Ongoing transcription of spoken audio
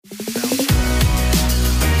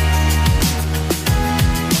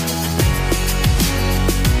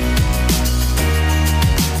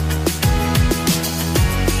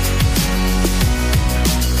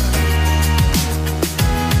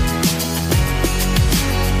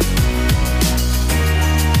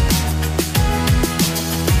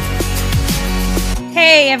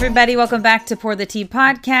everybody. Welcome back to Pour the Tea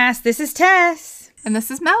podcast. This is Tess. And this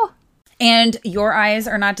is Mel. And your eyes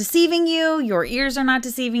are not deceiving you. Your ears are not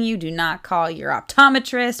deceiving you. Do not call your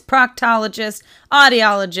optometrist, proctologist,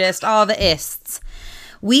 audiologist, all the ists.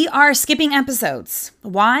 We are skipping episodes.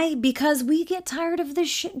 Why? Because we get tired of this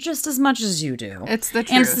shit just as much as you do. It's the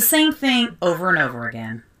truth. And it's the same thing over and over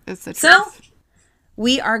again. It's the truth. So,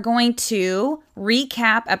 we are going to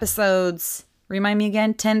recap episodes, remind me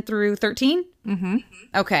again, 10 through 13? Mm-hmm.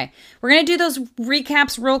 Okay. We're going to do those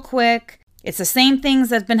recaps real quick. It's the same things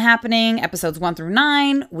that's been happening, episodes 1 through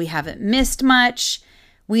 9. We haven't missed much.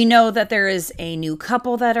 We know that there is a new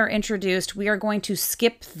couple that are introduced. We are going to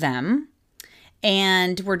skip them.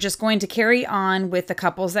 And we're just going to carry on with the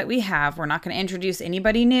couples that we have. We're not going to introduce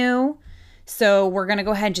anybody new. So we're going to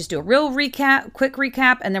go ahead and just do a real recap, quick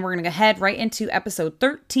recap. And then we're going to go ahead right into episode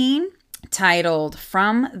 13, titled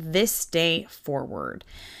From This Day Forward.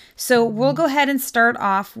 So we'll go ahead and start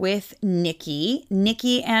off with Nikki.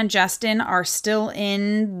 Nikki and Justin are still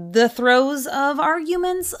in the throes of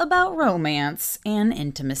arguments about romance and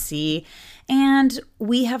intimacy. And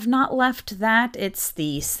we have not left that. It's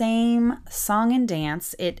the same song and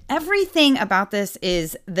dance. Everything about this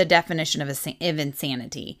is the definition of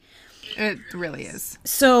insanity. It really is.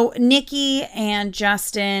 So Nikki and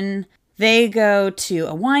Justin, they go to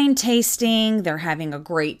a wine tasting. They're having a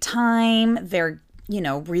great time. They're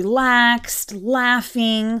relaxed,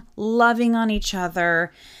 laughing, loving on each other.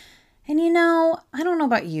 And I don't know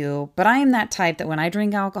about you, but I am that type that when I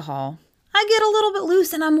drink alcohol, I get a little bit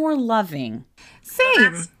loose and I'm more loving.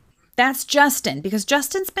 Same. That's Justin, because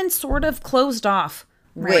Justin's been sort of closed off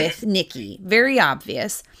with Nikki. Very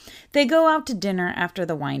obvious. They go out to dinner after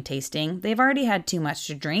the wine tasting. They've already had too much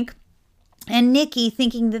to drink. And Nikki,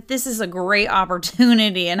 thinking that this is a great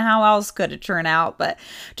opportunity and how else could it turn out, but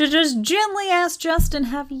to just gently ask Justin,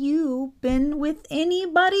 have you been with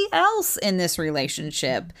anybody else in this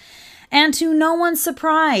relationship? And to no one's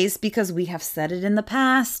surprise, because we have said it in the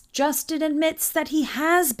past, Justin admits that he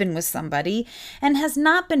has been with somebody and has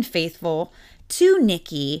not been faithful to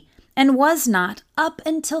Nikki and was not up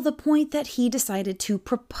until the point that he decided to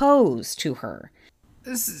propose to her.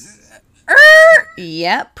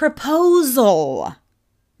 Yep, proposal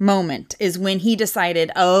moment is when he decided,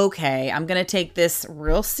 okay, I'm going to take this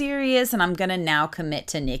real serious and I'm going to now commit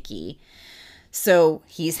to Nikki. So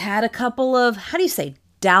he's had a couple of, how do you say,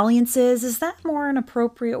 dalliances? Is that more an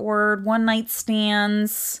appropriate word? One night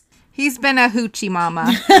stands? He's been a hoochie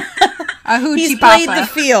mama. A hoochie He's papa. played the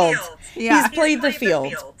field. Yeah. He's played the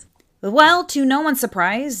field. Well, to no one's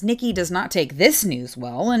surprise, Nikki does not take this news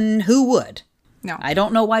well, and who would? No. I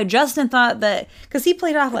don't know why Justin thought that, because he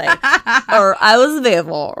played off like, or I was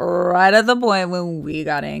faithful right at the point when we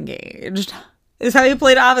got engaged. Is how he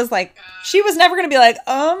played off as like, she was never going to be like,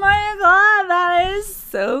 oh my God, that is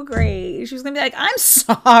so great. She was going to be like, I'm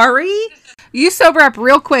sorry. You sober up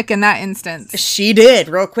real quick in that instance. She did,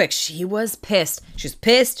 real quick. She was pissed. She was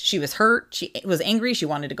pissed. She was hurt. She was angry. She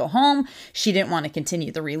wanted to go home. She didn't want to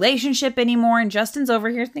continue the relationship anymore. And Justin's over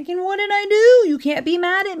here thinking, what did I do? You can't be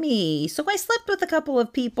mad at me. So I slept with a couple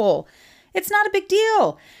of people. It's not a big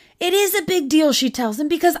deal. It is a big deal, she tells him,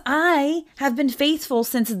 because I have been faithful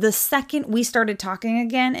since the second we started talking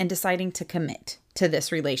again and deciding to commit to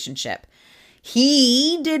this relationship.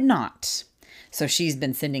 He did not. So she's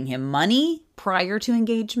been sending him money prior to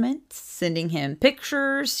engagement, sending him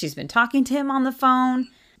pictures. She's been talking to him on the phone.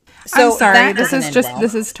 So I'm sorry.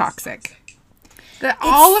 This is toxic.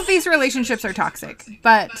 All of these relationships are toxic,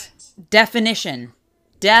 but definition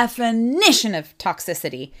of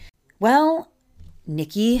toxicity. Well,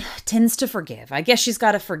 Nikki tends to forgive. I guess she's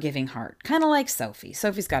got a forgiving heart. Kind of like Sophie.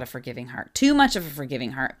 Sophie's got a forgiving heart. Too much of a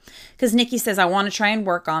forgiving heart. Because Nikki says, I want to try and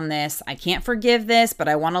work on this. I can't forgive this, but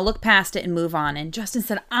I want to look past it and move on. And Justin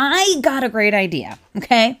said, I got a great idea.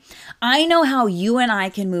 Okay? I know how you and I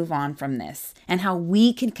can move on from this and how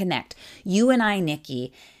we can connect. You and I,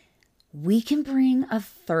 Nikki, we can bring a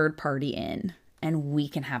third party in and we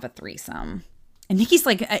can have a threesome. And Nikki's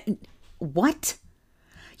like, what?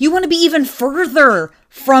 You want to be even further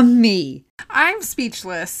from me. I'm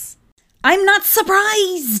speechless. I'm not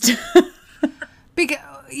surprised. Because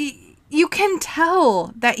you can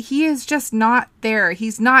tell that he is just not there.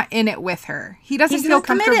 He's not in it with her. He doesn't feel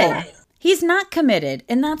comfortable. Committed. He's not committed.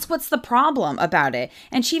 And that's what's the problem about it.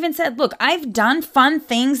 And she even said, look, I've done fun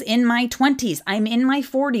things in my 20s. I'm in my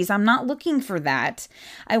 40s. I'm not looking for that.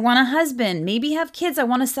 I want a husband, maybe have kids. I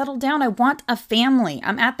want to settle down. I want a family.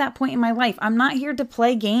 I'm at that point in my life. I'm not here to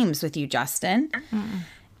play games with you, Justin. Mm-mm.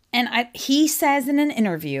 And he says in an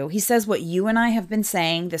interview, he says what you and I have been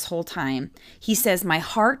saying this whole time. He says, my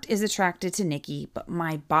heart is attracted to Nikki, but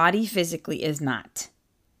my body physically is not.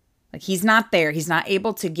 Like, he's not there. He's not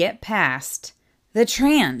able to get past the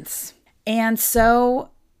trans. And so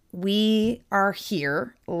we are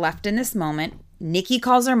here, left in this moment. Nikki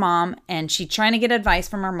calls her mom, and she's trying to get advice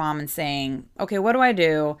from her mom and saying, okay, what do I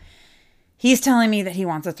do? He's telling me that he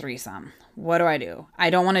wants a threesome. What do I do? I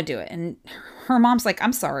don't want to do it. And her mom's like,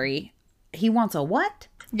 I'm sorry. He wants a what?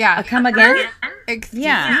 Yeah. A come again?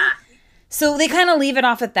 Yeah. So they kind of leave it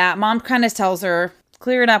off at that. Mom kind of tells her,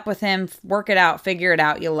 clear it up with him, work it out, figure it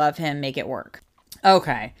out. You love him, make it work.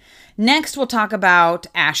 Okay. Next, we'll talk about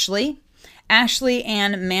Ashley. Ashley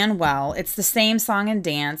and Manuel. It's the same song and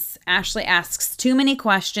dance. Ashley asks too many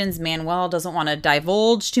questions. Manuel doesn't want to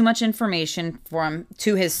divulge too much information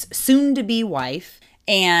to his soon-to-be wife.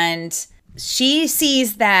 And she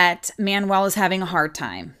sees that Manuel is having a hard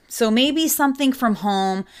time. So maybe something from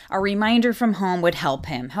home, a reminder from home would help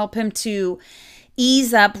him to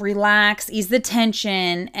ease up, relax, ease the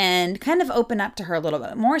tension, and kind of open up to her a little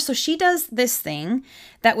bit more. So she does this thing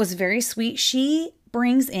that was very sweet. She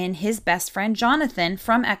brings in his best friend, Jonathan,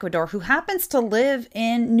 from Ecuador, who happens to live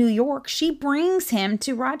in New York. She brings him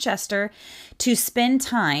to Rochester to spend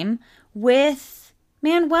time with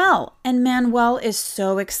Manuel. And Manuel is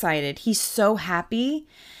so excited. He's so happy.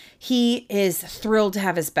 He is thrilled to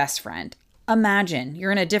have his best friend. Imagine,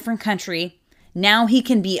 you're in a different country. Now he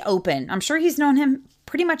can be open. I'm sure he's known him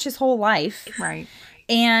pretty much his whole life. Right.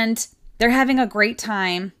 And they're having a great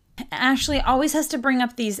time. Ashley always has to bring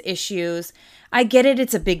up these issues. I get it.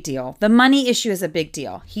 It's a big deal. The money issue is a big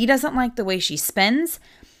deal. He doesn't like the way she spends.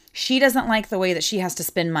 She doesn't like the way that she has to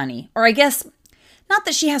spend money. Or I guess not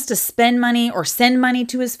that she has to spend money or send money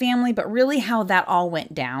to his family, but really how that all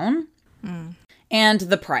went down and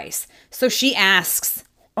the price. So she asks,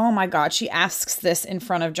 oh my God, she asks this in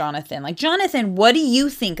front of Jonathan. Like, Jonathan, what do you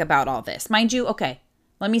think about all this? Mind you, okay,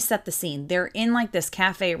 let me set the scene. They're in like this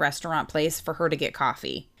cafe restaurant place for her to get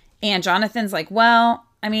coffee. And Jonathan's like, well,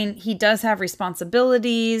 I mean, he does have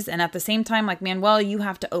responsibilities. And at the same time, like, Manuel, you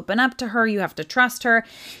have to open up to her. You have to trust her.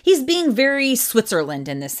 He's being very Switzerland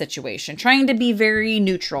in this situation, trying to be very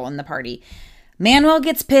neutral in the party. Manuel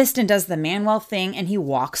gets pissed and does the Manuel thing, and he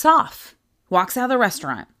walks out of the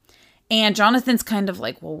restaurant. And Jonathan's kind of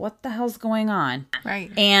like, well, what the hell's going on?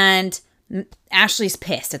 Right. And Ashley's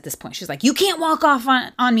pissed at this point. She's like, you can't walk off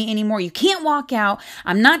on me anymore. You can't walk out.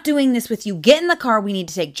 I'm not doing this with you. Get in the car. We need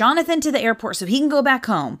to take Jonathan to the airport so he can go back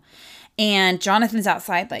home. And Jonathan's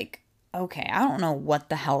outside like, okay, I don't know what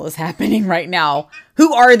the hell is happening right now.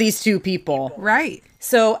 Who are these two people? Right.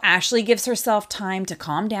 So Ashley gives herself time to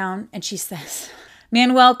calm down. And she says,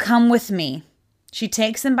 Manuel, come with me. She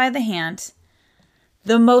takes him by the hand.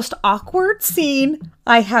 The most awkward scene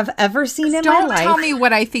I have ever seen in my life. Don't tell me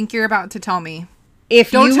what I think you're about to tell me.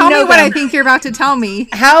 Don't tell me what I think you're about to tell me.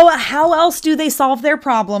 How else do they solve their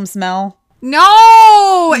problems, Mel?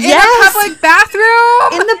 No! In a public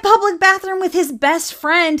bathroom? In the public bathroom with his best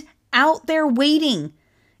friend out there waiting.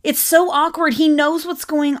 It's so awkward. He knows what's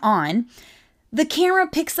going on. The camera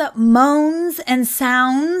picks up moans and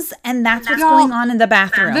sounds, and that's what's going on in the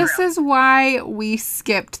bathroom. This is why we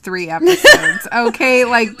skipped 3 episodes, okay?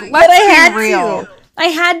 Like, let's be real. I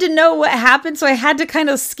had to know what happened, so I had to kind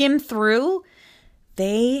of skim through.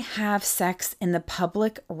 They have sex in the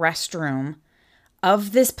public restroom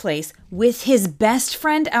of this place with his best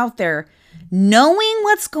friend out there, knowing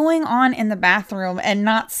what's going on in the bathroom and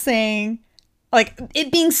not saying... Like,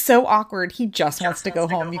 it being so awkward, he just wants to go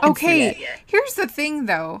home. You can see it. Here's the thing,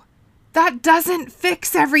 though. That doesn't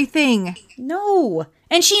fix everything. No.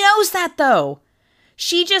 And she knows that, though.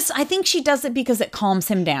 I think she does it because it calms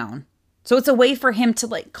him down. So it's a way for him to,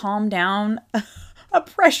 like, calm down. A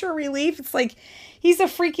pressure relief. It's like, he's a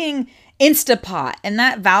freaking Instapot, and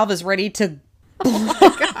that valve is ready to...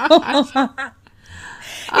 Oh my God.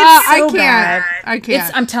 I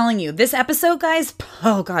can't. I'm telling you, this episode, guys,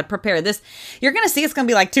 oh God, prepare this. You're going to see it's going to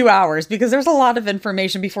be like 2 hours because there's a lot of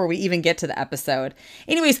information before we even get to the episode.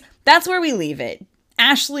 Anyways, that's where we leave it.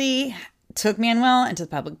 Ashley took Manuel into the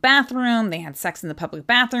public bathroom. They had sex in the public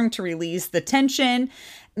bathroom to release the tension.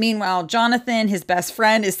 Meanwhile, Jonathan, his best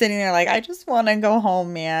friend, is sitting there like, I just want to go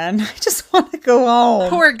home, man. I just want to go home.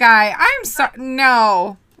 Poor guy. I'm sorry.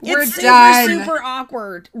 No, we're it's done. Super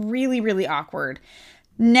awkward. Really, really awkward.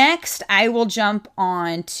 Next, I will jump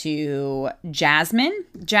on to Jasmine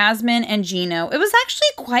and Gino. It was actually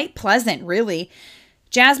quite pleasant, really.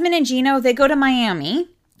 Jasmine and Gino, they go to Miami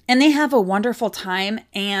and they have a wonderful time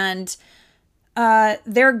and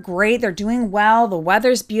they're great. They're doing well. The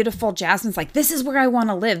weather's beautiful. Jasmine's like, this is where I want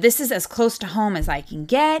to live. This is as close to home as I can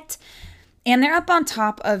get. And they're up on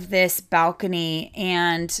top of this balcony,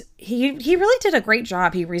 and he really did a great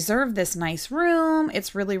job. He reserved this nice room.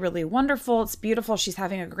 It's really, really wonderful. It's beautiful. She's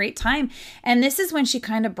having a great time. And this is when she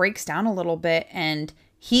kind of breaks down a little bit, and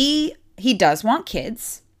he does want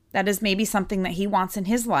kids. That is maybe something that he wants in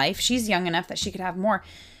his life. She's young enough that she could have more.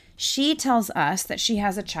 She tells us that she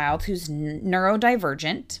has a child who's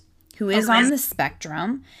neurodivergent, who is on the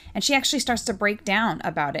spectrum, and she actually starts to break down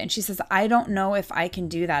about it. And she says, I don't know if I can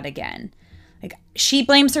do that again. Like, she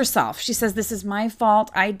blames herself. She says, this is my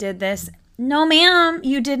fault. I did this. No, ma'am,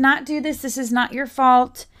 you did not do this. This is not your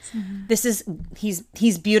fault. Mm-hmm.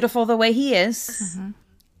 He's beautiful the way he is, mm-hmm.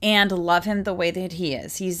 and love him the way that he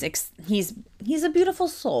is. He's a beautiful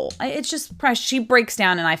soul. It's just, she breaks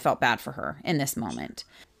down, and I felt bad for her in this moment.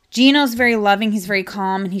 Gino's very loving. He's very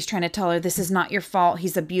calm, and he's trying to tell her, this is not your fault.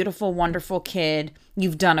 He's a beautiful, wonderful kid.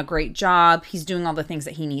 You've done a great job. He's doing all the things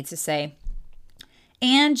that he needs to say.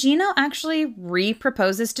 And Gino actually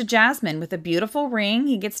re-proposes to Jasmine with a beautiful ring.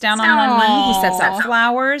 He gets down on one knee. He sets out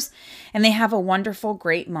flowers, and they have a wonderful,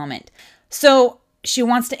 great moment. So she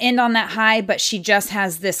wants to end on that high, but she just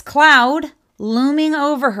has this cloud looming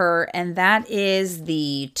over her, and that is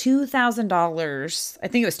the $2,000. I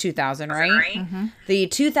think it was $2,000, right? Mm-hmm. The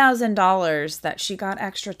 $2,000 that she got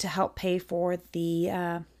extra to help pay for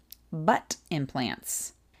the butt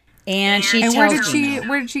implants. And she tells where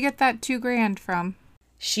did she get that $2,000 from?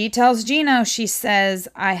 She tells Gino, she says,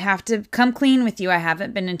 I have to come clean with you. I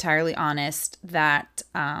haven't been entirely honest that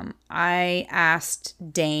I asked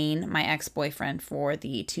Dane, my ex-boyfriend, for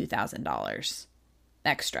the $2,000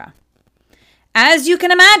 extra. As you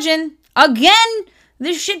can imagine, again,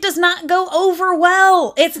 this shit does not go over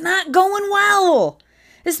well. It's not going well.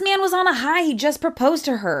 This man was on a high. He just proposed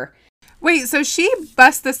to her. Wait, so she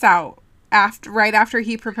busts this out right after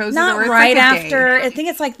he proposes? Not or right after. I think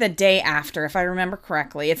it's like the day after, if I remember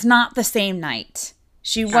correctly. It's not the same night.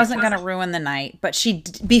 She wasn't going to ruin the night, but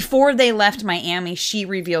before they left Miami, she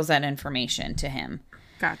reveals that information to him.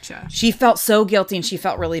 Gotcha. She felt so guilty, and she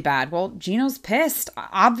felt really bad. Well, Gino's pissed,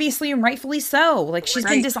 obviously, and rightfully so. Like, she's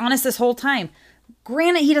been dishonest this whole time.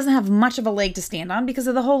 Granted, he doesn't have much of a leg to stand on because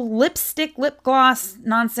of the whole lipstick, lip gloss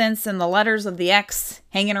nonsense and the letters of the ex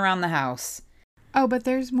hanging around the house. Oh, but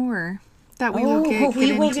there's more that we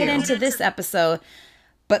will get into this episode.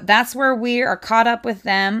 But that's where we are caught up with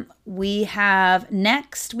them. We have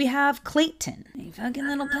Clayton. A fucking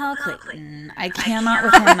little pal Clayton. I cannot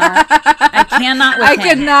with him.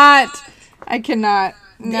 I cannot.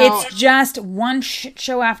 No. It's just one shit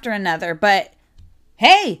show after another. But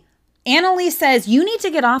hey, Annalise says, you need to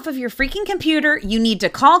get off of your freaking computer. You need to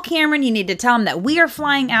call Cameron. You need to tell him that we are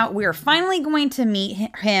flying out. We are finally going to meet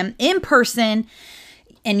him in person.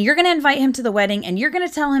 And you're going to invite him to the wedding. And you're going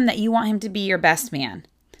to tell him that you want him to be your best man.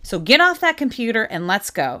 So get off that computer and let's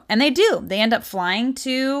go. And they do. They end up flying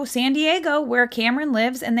to San Diego where Cameron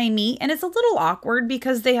lives, and they meet. And it's a little awkward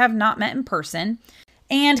because they have not met in person.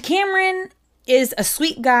 And Cameron is a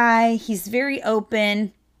sweet guy. He's very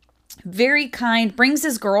open, very kind, brings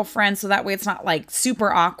his girlfriend so that way it's not like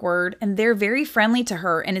super awkward. And they're very friendly to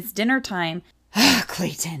her, and it's dinner time.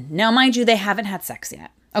 Clayton. Now, mind you, they haven't had sex yet.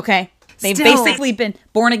 Okay? They've basically been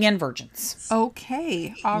born-again virgins.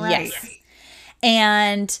 Okay. All right. Yes.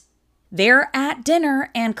 And they're at dinner,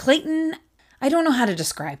 and Clayton, I don't know how to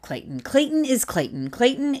describe Clayton. Clayton is Clayton.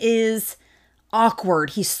 Clayton is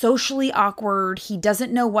awkward. He's socially awkward. He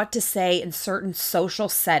doesn't know what to say in certain social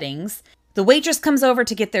settings. The waitress comes over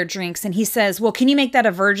to get their drinks, and he says, well, can you make that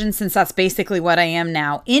a virgin since that's basically what I am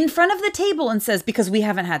now? In front of the table, and says, because we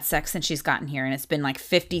haven't had sex since she's gotten here, and it's been like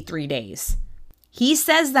 53 days. He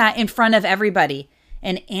says that in front of everybody,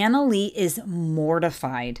 and Annalie is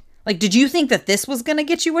mortified. Like, did you think that this was going to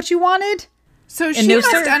get you what you wanted? So she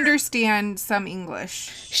must understand some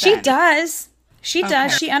English. She does. She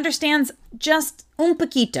does. She understands just un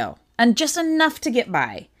poquito, and just enough to get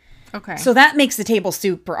by. Okay. So that makes the table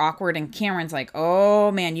super awkward, and Cameron's like,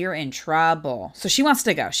 oh, man, you're in trouble. So she wants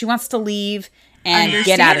to go. She wants to leave and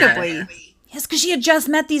get out of there. Yes, because she had just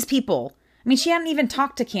met these people. I mean, she hadn't even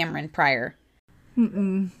talked to Cameron prior.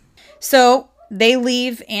 So they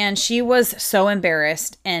leave, and she was so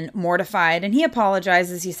embarrassed and mortified, and he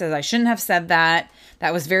apologizes. He says, I shouldn't have said that.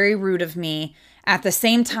 That was very rude of me. At the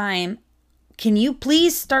same time, can you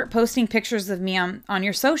please start posting pictures of me on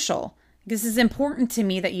your social? This is important to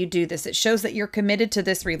me that you do this. It shows that you're committed to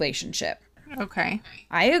this relationship. Okay.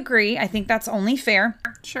 I agree. I think that's only fair.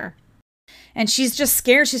 Sure. And she's just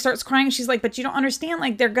scared. She starts crying. She's like, but you don't understand.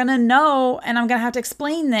 Like, they're going to know, and I'm going to have to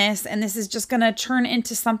explain this. And this is just going to turn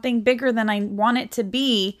into something bigger than I want it to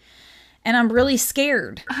be. And I'm really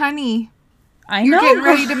scared. Honey. I You're know. getting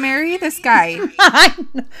ready to marry this guy. I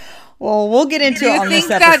know. Well, we'll get into it on this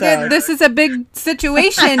think episode. that this is a big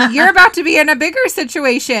situation? You're about to be in a bigger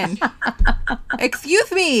situation.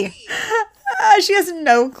 Excuse me. She has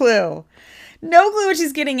no clue. No clue what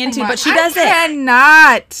she's getting into, but she does it. I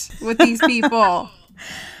cannot with these people.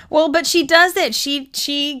 Well, but she does it.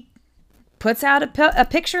 She puts out a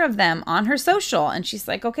picture of them on her social, and she's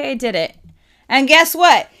like, okay, I did it. And guess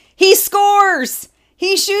what? He scores.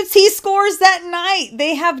 He shoots. He scores that night.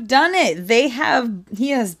 They have done it. He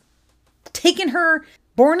has taken her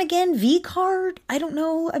born again V card. I don't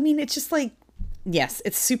know. I mean, it's just like, yes,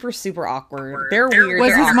 it's super, super awkward. They're weird.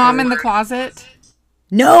 Was They're his mom in the closet?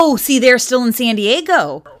 No. See, they're still in San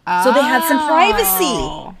Diego. So they had some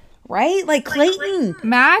privacy. Right? Like Clayton.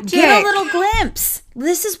 Magic. Get a little glimpse.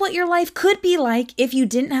 This is what your life could be like if you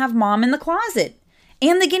didn't have mom in the closet.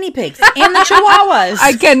 And the guinea pigs. And the chihuahuas.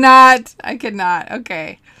 I cannot.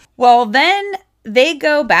 Okay. Well, then they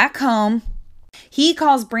go back home. He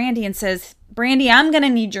calls Brandy and says, Brandy, I'm going to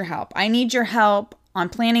need your help. I need your help on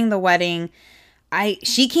planning the wedding.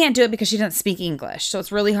 She can't do it because she doesn't speak English. So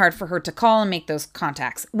it's really hard for her to call and make those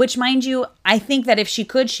contacts. Which, mind you, I think that if she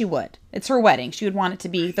could, she would. It's her wedding. She would want it to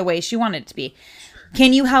be the way she wanted it to be.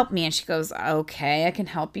 Can you help me? And she goes, okay, I can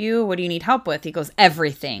help you. What do you need help with? He goes,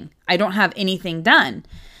 everything. I don't have anything done.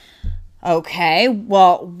 Okay,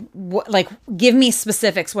 well, give me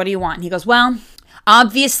specifics. What do you want? And he goes, well,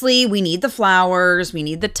 obviously we need the flowers. We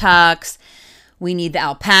need the tux. We need the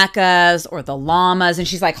alpacas or the llamas. And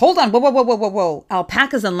she's like, hold on. Whoa.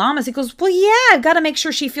 Alpacas and llamas. He goes, well, yeah, I've got to make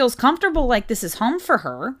sure she feels comfortable like this is home for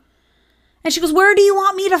her. And she goes, where do you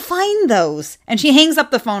want me to find those? And she hangs up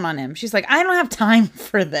the phone on him. She's like, I don't have time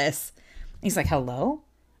for this. He's like, hello,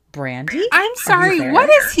 Brandy? I'm sorry. What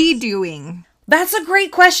is he doing? That's a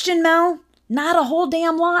great question, Mel. Not a whole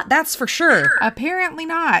damn lot. That's for sure. Apparently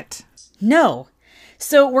not. No.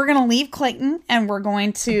 So we're going to leave Clayton and we're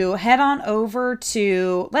going to head on over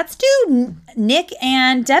to, let's do Nick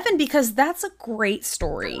and Devin because that's a great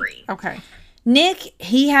story. Okay. Nick,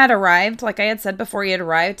 he had arrived, like I had said before, he had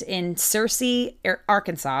arrived in Searcy,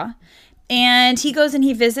 Arkansas. And he goes and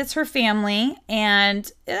he visits her family.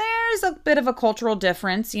 And there's a bit of a cultural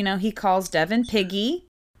difference. You know, he calls Devin Piggy.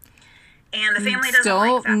 And the family doesn't Still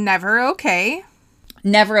like that. never okay.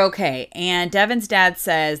 Never okay. And Devin's dad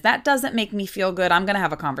says, that doesn't make me feel good. I'm going to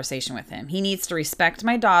have a conversation with him. He needs to respect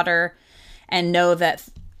my daughter and know that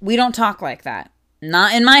we don't talk like that.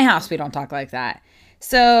 Not in my house, we don't talk like that.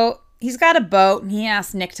 So he's got a boat and he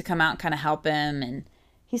asks Nick to come out and kind of help him. And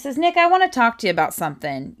he says, Nick, I want to talk to you about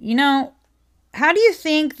something. You know, how do you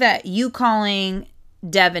think that you calling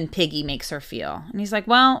Devin Piggy makes her feel? And he's like,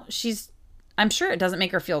 well, I'm sure it doesn't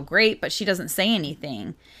make her feel great, but she doesn't say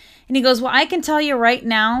anything. And he goes, well, I can tell you right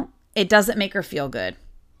now, it doesn't make her feel good.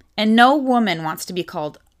 And no woman wants to be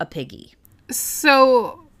called a piggy.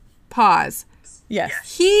 So, pause.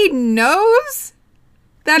 Yes. He knows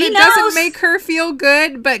that He it knows. doesn't make her feel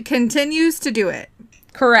good, but continues to do it.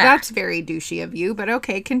 Correct. That's very douchey of you, but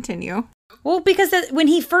okay, continue. Well, because when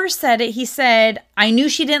he first said it, he said, I knew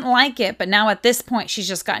she didn't like it, but now at this point, she's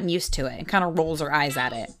just gotten used to it and kind of rolls her eyes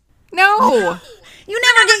at it. No. You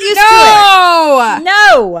never get used to it. No.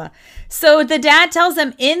 No. So the dad tells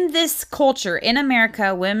him in this culture, in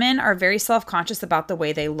America, women are very self-conscious about the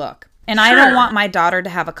way they look. And I don't want my daughter to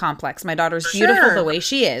have a complex. My daughter's beautiful the way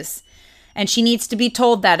she is. And she needs to be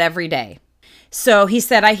told that every day. So he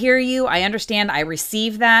said, I hear you. I understand. I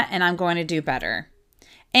receive that. And I'm going to do better.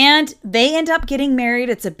 And they end up getting married.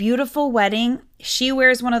 It's a beautiful wedding. She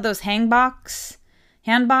wears one of those handbox,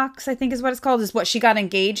 I think is what it's called, is what she got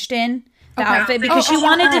engaged in. The outfit because she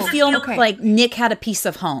wanted to feel like Nick had a piece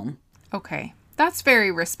of home. Okay. That's very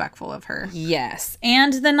respectful of her. Yes.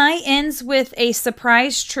 And the night ends with a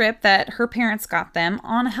surprise trip that her parents got them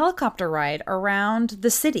on a helicopter ride around the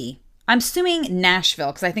city. I'm assuming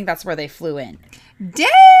Nashville because I think that's where they flew in.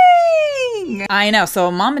 Dang! I know.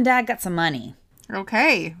 So mom and dad got some money.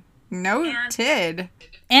 Okay. Noted.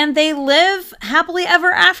 And they live happily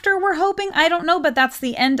ever after, we're hoping. I don't know, but that's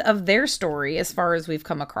the end of their story as far as we've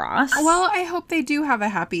come across. Well, I hope they do have a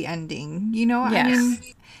happy ending. You know, Yes. I mean,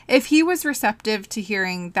 if he was receptive to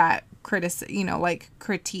hearing that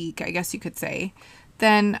critique, I guess you could say,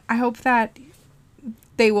 then I hope that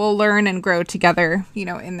they will learn and grow together, you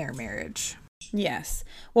know, in their marriage. Yes.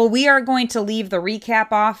 Well, we are going to leave the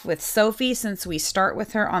recap off with Sophie since we start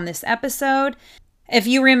with her on this episode. If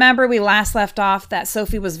you remember, we last left off that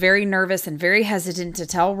Sophie was very nervous and very hesitant to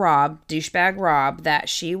tell douchebag Rob, that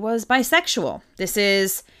she was bisexual. This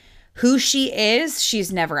is who she is.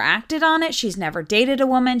 She's never acted on it. She's never dated a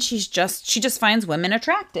woman. She just finds women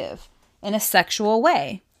attractive in a sexual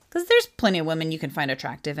way. Because there's plenty of women you can find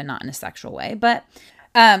attractive and not in a sexual way. But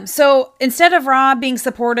So instead of Rob being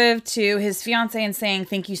supportive to his fiance and saying,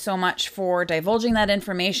 thank you so much for divulging that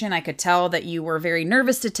information. I could tell that you were very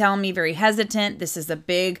nervous to tell me, very hesitant. This is a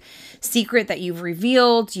big secret that you've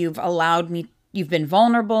revealed. You've been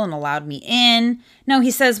vulnerable and allowed me in. No,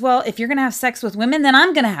 he says, well, if you're going to have sex with women, then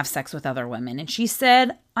I'm going to have sex with other women. And she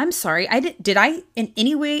said, I'm sorry. Did I in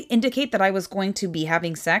any way indicate that I was going to be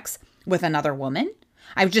having sex with another woman?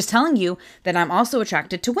 I was just telling you that I'm also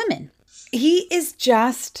attracted to women. He's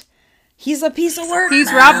a piece of work.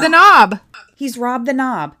 He's robbed the knob. He's robbed the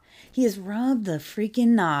knob. He has robbed the freaking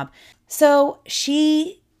knob. So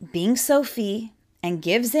she, being Sophie, and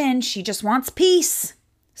gives in, she just wants peace.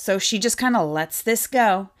 So she just kind of lets this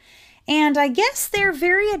go. And I guess they're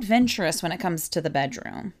very adventurous when it comes to the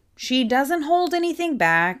bedroom. She doesn't hold anything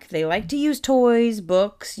back. They like to use toys,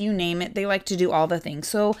 books, you name it. They like to do all the things.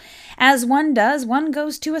 So as one does, one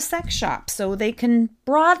goes to a sex shop so they can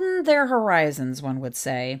broaden their horizons, one would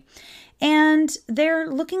say. And they're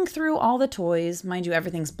looking through all the toys. Mind you,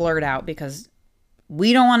 everything's blurred out because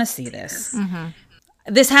we don't want to see this. Mm-hmm.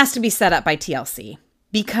 This has to be set up by TLC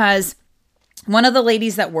because one of the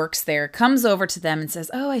ladies that works there comes over to them and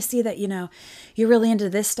says, oh, I see that, you're really into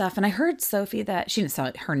this stuff. And I heard, Sophie, that she didn't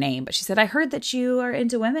say her name, but she said, I heard that you are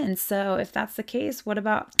into women. So if that's the case, what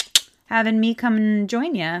about having me come and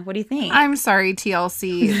join you? What do you think? I'm sorry,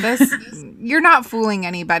 TLC. You're not fooling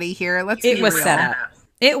anybody here. Let's be real. It was set up.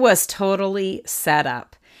 It was totally set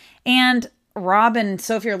up. And Rob and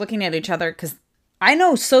Sophie are looking at each other because I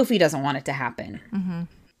know Sophie doesn't want it to happen. Mm-hmm.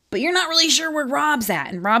 But you're not really sure where Rob's at.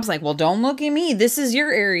 And Rob's like, well, don't look at me. This is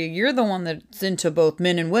your area. You're the one that's into both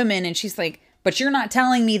men and women. And she's like, but you're not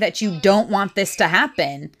telling me that you don't want this to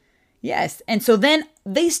happen. Yes. And so then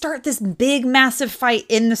they start this big, massive fight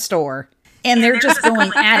in the store. And they're just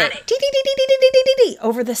going at it.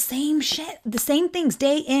 Over the same shit. The same things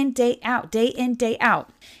day in, day out. Day in, day out.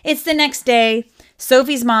 It's the next day.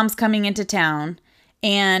 Sophie's mom's coming into town.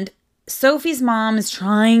 And Sophie's mom is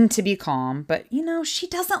trying to be calm, but she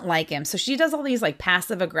doesn't like him. So she does all these like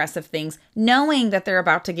passive aggressive things, knowing that they're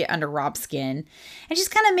about to get under Rob's skin. And she's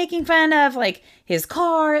kind of making fun of like his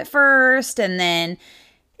car at first. And then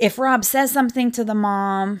if Rob says something to the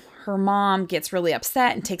mom, her mom gets really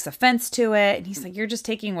upset and takes offense to it. And he's like, you're just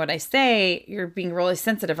taking what I say. You're being really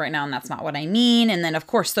sensitive right now. And that's not what I mean. And then, of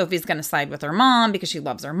course, Sophie's going to side with her mom because she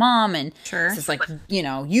loves her mom. And sure. It's like,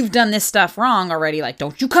 you've done this stuff wrong already. Like,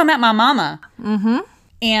 don't you come at my mama. Mm-hmm.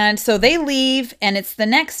 And so they leave. And it's the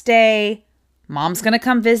next day. Mom's going to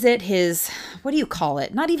come visit his, what do you call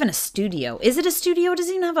it? Not even a studio. Is it a studio? It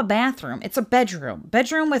doesn't even have a bathroom. It's a bedroom.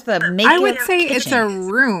 Bedroom with a makeup I would say kitchen. It's a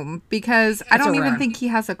room because I don't even think he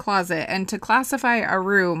has a closet. And to classify a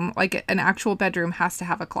room, like an actual bedroom, has to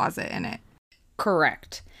have a closet in it.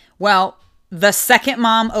 Correct. Well, the second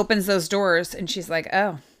mom opens those doors and she's like,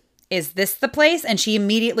 oh, is this the place? And she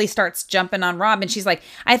immediately starts jumping on Rob. And she's like,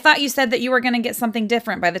 I thought you said that you were going to get something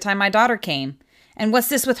different by the time my daughter came. And what's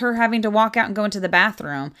this with her having to walk out and go into the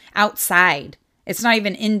bathroom outside? It's not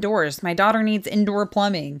even indoors. My daughter needs indoor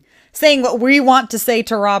plumbing. Saying what we want to say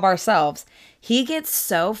to Rob ourselves. He gets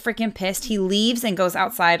so freaking pissed. He leaves and goes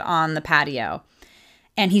outside on the patio.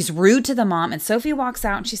 And he's rude to the mom. And Sophie walks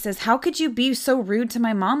out and she says, how could you be so rude to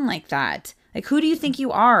my mom like that? Like, who do you think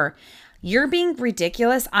you are? You're being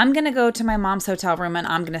ridiculous. I'm going to go to my mom's hotel room and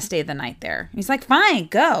I'm going to stay the night there. He's like, fine,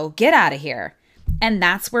 go. Get out of here. And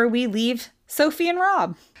that's where we leave Sophie and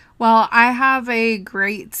Rob. Well, I have a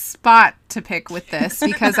great spot to pick with this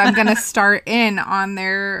because I'm going to start in on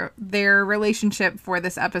their relationship for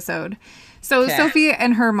this episode. So okay. Sophie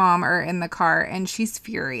and her mom are in the car and she's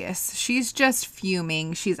furious. She's just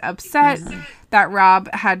fuming. She's upset that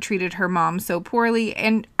Rob had treated her mom so poorly.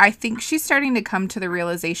 And I think she's starting to come to the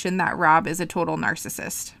realization that Rob is a total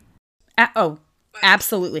narcissist.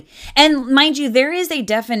 Absolutely. And mind you, there is a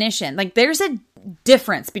definition. Like, there's a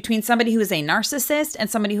difference between somebody who is a narcissist and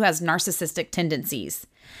somebody who has narcissistic tendencies.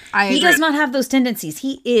 He does not have those tendencies.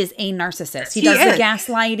 He is a narcissist. He does the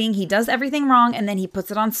gaslighting. He does everything wrong. And then he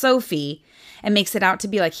puts it on Sophie and makes it out to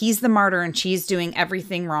be like he's the martyr and she's doing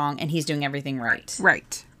everything wrong and he's doing everything right.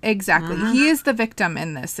 Right. Exactly. Mm-hmm. He is the victim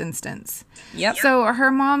in this instance. Yep. So her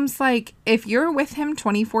mom's like, if you're with him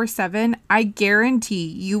 24/7, I guarantee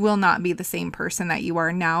you will not be the same person that you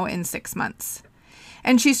are now in 6 months.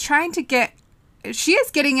 And she is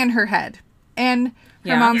getting in her head. And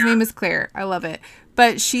her mom's name is Claire. I love it.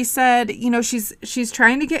 But she said, she's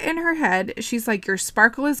trying to get in her head. She's like, your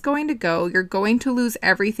sparkle is going to go. You're going to lose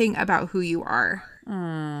everything about who you are.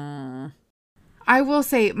 I will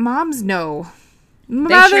say, moms know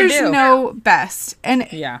Mothers do. know best. And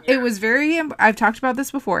Yeah. it was I've talked about this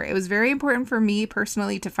before. It was very important for me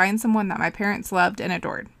personally to find someone that my parents loved and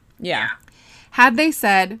adored. Yeah. Had they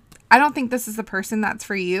said, I don't think this is the person that's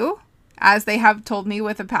for you, as they have told me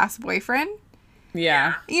with a past boyfriend.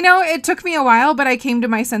 Yeah. You know, it took me a while, but I came to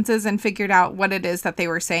my senses and figured out what it is that they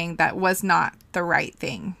were saying that was not the right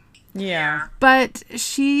thing. Yeah. But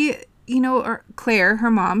she, or Claire,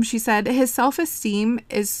 her mom, she said his self-esteem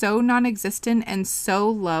is so non-existent and so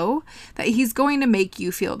low that he's going to make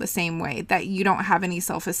you feel the same way, that you don't have any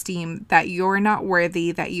self-esteem, that you're not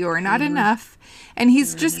worthy, that you're not enough. And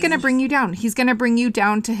he's just going to bring you down. He's going to bring you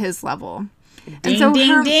down to his level. Ding,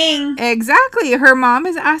 ding, ding. Exactly. Her mom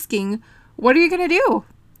is asking, what are you going to do?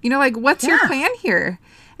 What's your plan here?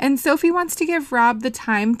 And Sophie wants to give Rob the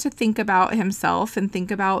time to think about himself and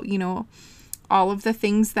think about, all of the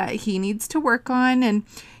things that he needs to work on. And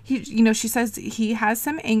he, she says he has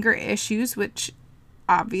some anger issues, which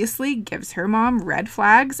obviously gives her mom red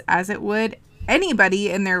flags, as it would anybody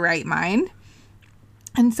in their right mind.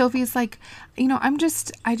 And Sophie's like, I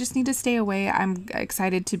just need to stay away. I'm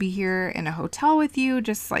excited to be here in a hotel with you.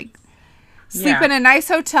 Just sleep in a nice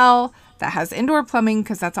hotel that has indoor plumbing,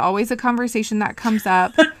 because that's always a conversation that comes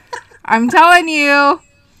up. I'm telling you.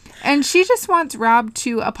 And she just wants Rob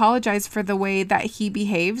to apologize for the way that he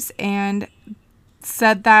behaves, and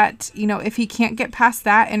said that, if he can't get past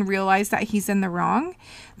that and realize that he's in the wrong,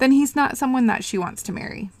 then he's not someone that she wants to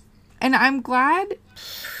marry. And I'm glad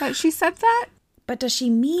that she said that. But does she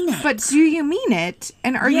mean it? But do you mean it?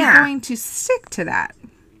 And are you going to stick to that?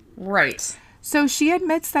 Right. So she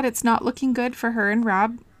admits that it's not looking good for her and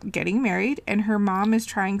Rob getting married, and her mom is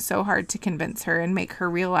trying so hard to convince her and make her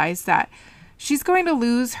realize that she's going to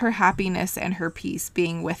lose her happiness and her peace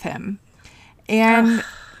being with him. And,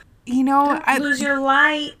 Don't lose your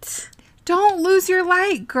light. Don't lose your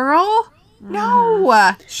light, girl.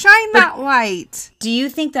 No. Shine that light. Do you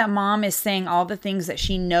think that mom is saying all the things that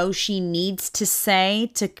she knows she needs to say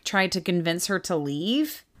to try to convince her to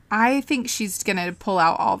leave? I think she's going to pull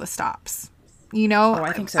out all the stops.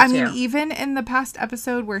 I think so I too. mean, even in the past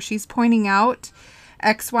episode where she's pointing out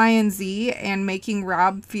X, Y, and Z and making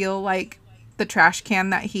Rob feel like the trash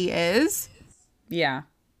can that he is. Yeah.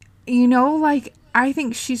 I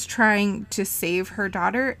think she's trying to save her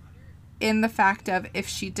daughter, in the fact of, if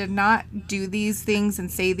she did not do these things and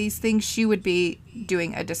say these things, she would be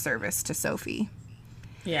doing a disservice to Sophie.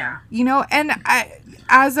 Yeah. And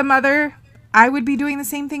as a mother, I would be doing the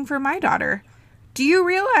same thing for my daughter. Do you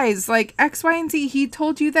realize, X, Y, and Z, he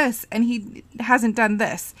told you this, and he hasn't done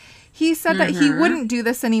this. He said that he wouldn't do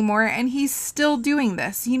this anymore, and he's still doing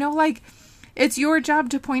this. It's your job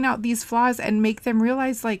to point out these flaws and make them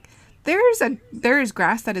realize, there is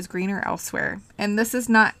grass that is greener elsewhere, and this is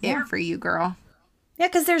not it for you, girl. Yeah,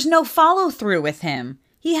 because there's no follow through with him.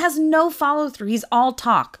 He has no follow through. He's all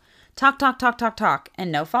talk,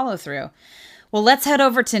 and no follow through. Well, let's head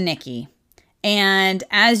over to Nikki. And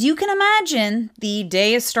as you can imagine, the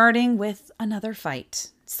day is starting with another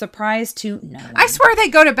fight. Surprise to no one. I swear they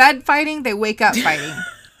go to bed fighting, they wake up fighting.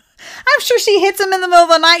 I'm sure she hits him in the middle of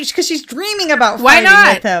the night because she's dreaming about Why fighting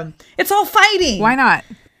not? with him. It's all fighting. Why not?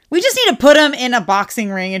 We just need to put him in a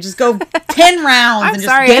boxing ring and just go 10 rounds I'm and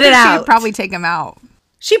sorry, just get it She out. would probably take him out.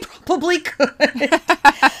 She probably could.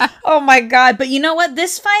 Oh my God. But you know what?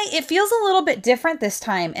 This fight, it feels a little bit different this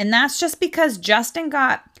time. And that's just because Justin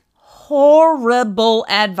got horrible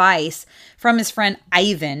advice from his friend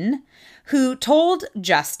Ivan, who told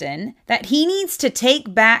Justin that he needs to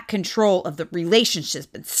take back control of the relationship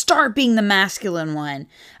and start being the masculine one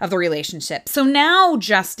of the relationship. So now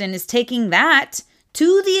Justin is taking that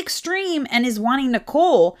to the extreme and is wanting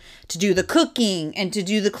Nicole to do the cooking and to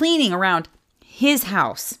do the cleaning around his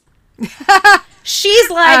house. She's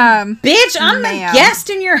like, bitch, I'm a guest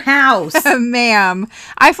in your house. Ma'am,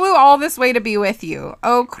 I flew all this way to be with you.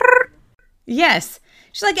 Oh, yes.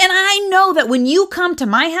 She's like, and I know that when you come to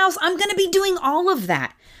my house, I'm going to be doing all of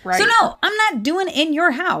that. Right. So no, I'm not doing it in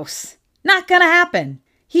your house. Not going to happen.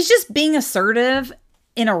 He's just being assertive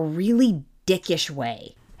in a really dickish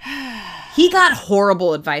way. He got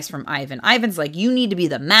horrible advice from Ivan. Ivan's like, you need to be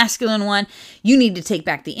the masculine one. You need to take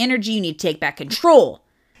back the energy. You need to take back control.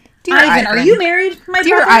 Dear Ivan, are you married, my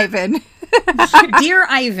Dear brother? Ivan. Dear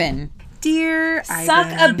Ivan. Dear Suck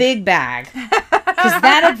Ivan. a big bag. Because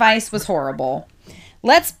that advice was horrible.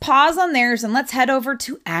 Let's pause on theirs and let's head over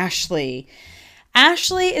to Ashley.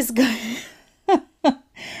 Ashley is good.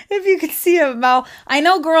 If you could see him, Mel. I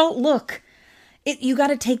know, girl, look. You got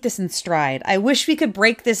to take this in stride. I wish we could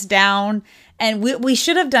break this down. And what we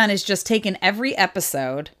should have done is just taken every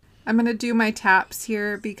episode I'm going to do my taps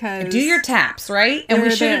here because... Do your taps, right? And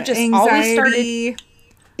we should have just always started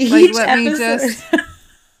each let me episode.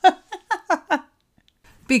 just...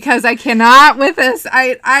 because I cannot with this.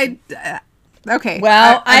 Okay.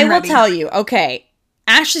 Well, I will ready. tell you. Okay.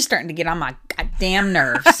 Ashley's starting to get on my goddamn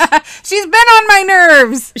nerves. She's been on my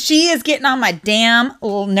nerves. She is getting on my damn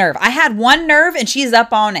little nerve. I had one nerve and she's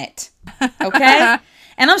up on it. Okay?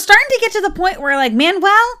 And I'm starting to get to the point where like,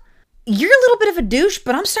 Manuel, you're a little bit of a douche,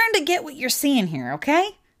 but I'm starting to get what you're seeing here,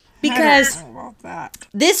 okay? Because I don't know about that.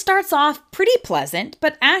 this starts off pretty pleasant,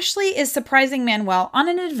 but Ashley is surprising Manuel on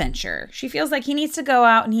an adventure. She feels like he needs to go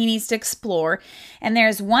out and he needs to explore. And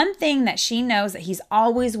there's one thing that she knows that he's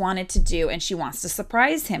always wanted to do, and she wants to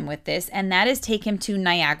surprise him with this, and that is take him to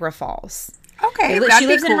Niagara Falls. Okay, She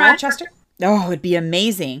lives in Rochester. Oh, it'd be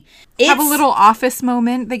amazing. Have a little office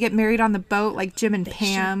moment. They get married on the boat like Jim and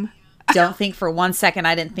Pam. Don't think for 1 second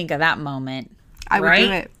I didn't think of that moment. I would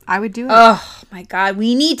do it. I would do it. Oh, my God.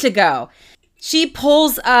 We need to go. She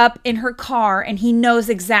pulls up in her car and he knows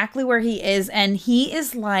exactly where he is. And he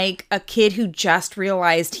is like a kid who just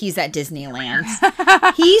realized he's at Disneyland.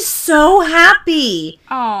 He's so happy.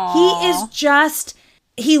 Aww. He is just,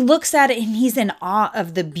 he looks at it and he's in awe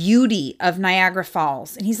of the beauty of Niagara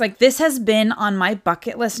Falls. And he's like, this has been on my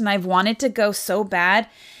bucket list and I've wanted to go so bad.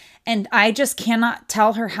 And I just cannot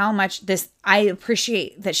tell her how much I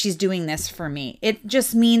appreciate that she's doing this for me. It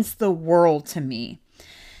just means the world to me.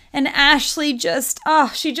 And Ashley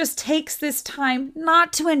she just takes this time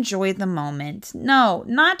not to enjoy the moment. No,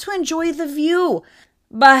 not to enjoy the view,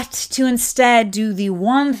 but to instead do the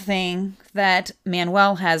one thing that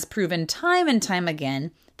Manuel has proven time and time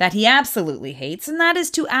again that he absolutely hates, and that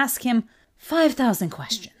is to ask him 5,000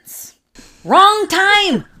 questions. Wrong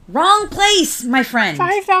time! Wrong place, my friend.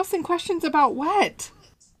 5,000 questions about what?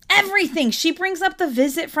 Everything. She brings up the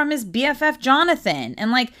visit from his BFF, Jonathan.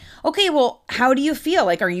 And like, okay, well, how do you feel?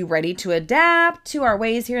 Like, are you ready to adapt to our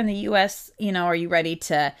ways here in the U.S.? You know, are you ready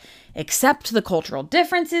to accept the cultural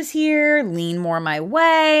differences here? Lean more my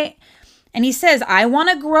way? And he says, I want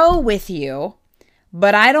to grow with you,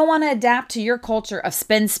 but I don't want to adapt to your culture of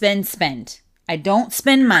spend, spend, spend. I don't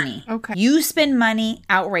spend money. Okay. You spend money,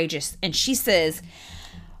 outrageous. And she says...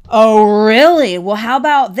 Oh, really? Well, how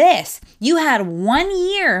about this? You had 1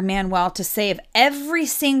 year, Manuel, to save every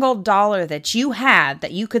single dollar that you had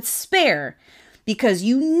that you could spare because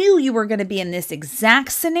you knew you were going to be in this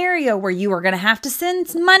exact scenario where you were going to have to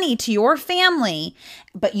send money to your family,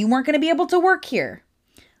 but you weren't going to be able to work here.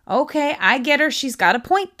 Okay, I get her. She's got a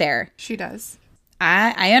point there. She does.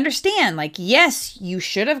 I understand. Like, yes, you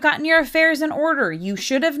should have gotten your affairs in order. You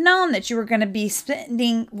should have known that you were going to be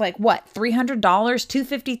spending, like, what, $300,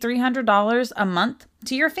 $250, $300 a month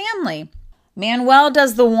to your family. Manuel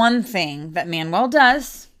does the one thing that Manuel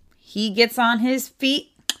does. He gets on his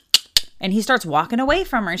feet and he starts walking away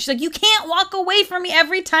from her. And she's like, you can't walk away from me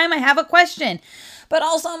every time I have a question. But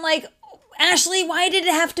also, I'm like, Ashley, why did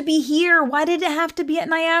it have to be here? Why did it have to be at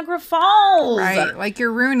Niagara Falls? Right, like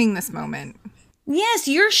you're ruining this moment. Yes,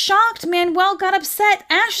 you're shocked. Manuel got upset.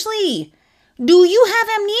 Ashley, do you have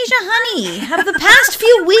amnesia, honey? Have the past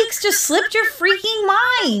few weeks just slipped your freaking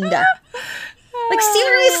mind? Like,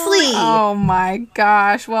 seriously. Oh my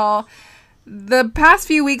gosh. Well, the past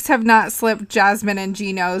few weeks have not slipped Jasmine and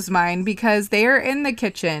Gino's mind because they are in the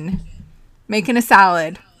kitchen making a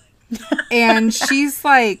salad. And she's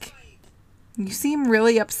like, you seem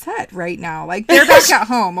really upset right now. Like, they're back at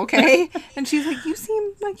home, okay? And she's like, you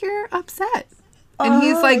seem like you're upset. And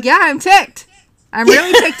he's like, yeah, I'm ticked. I'm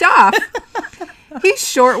really ticked off. He's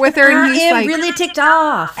short with her and he's like, really ticked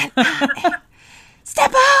off.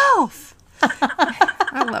 Step off.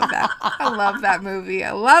 I love that. I love that movie.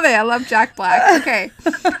 I love it. I love Jack Black. Okay.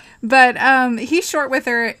 But he's short with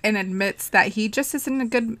her and admits that he just is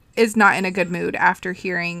not in a good mood after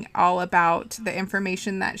hearing all about the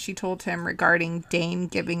information that she told him regarding Dane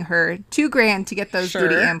giving her $2,000 to get those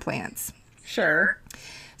booty implants. Sure.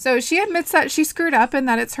 So she admits that she screwed up and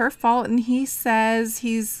that it's her fault, and he says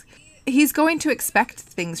he's going to expect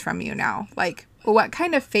things from you now. Like, what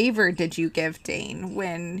kind of favor did you give Dane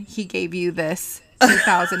when he gave you this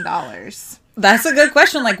 $2,000? That's a good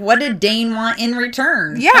question. Like, what did Dane want in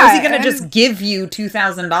return? Yeah. How is he going to just give you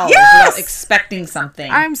 $2,000 Yes! without expecting something?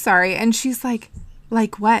 I'm sorry. And she's like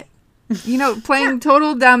what? You know, playing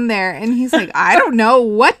total dumb there. And he's like, I don't know.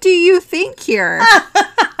 What do you think here?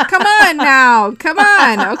 Come on now. Come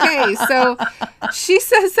on. Okay. So she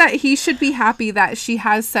says that he should be happy that she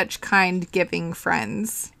has such kind, giving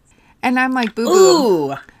friends. And I'm like,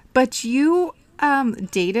 boo-boo. Ooh. But you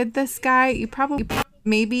dated this guy. You probably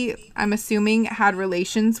maybe, I'm assuming, had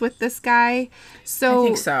relations with this guy. So, I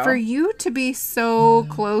think so. for you to be so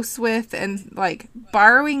close with and like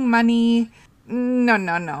borrowing money, no,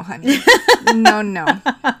 honey. No.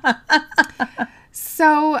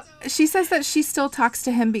 So she says that she still talks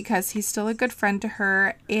to him because he's still a good friend to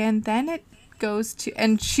her. And then it goes to,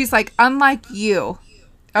 and she's like, unlike you,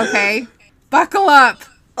 okay, buckle up.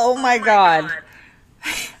 Oh my God.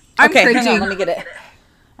 I'm Okay, hang cringing. on, let me get it.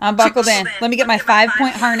 I'm buckled in. Let me get my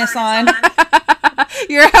 5-point harness on.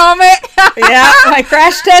 Your helmet. Yeah, my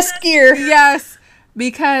crash test gear. Yes,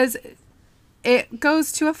 because it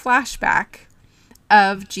goes to a flashback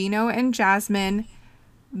of Gino and Jasmine.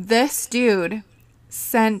 This dude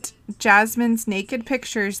sent Jasmine's naked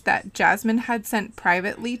pictures that Jasmine had sent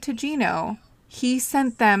privately to Gino. He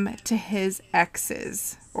sent them to his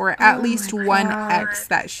exes, or at least one ex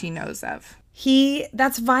that she knows of.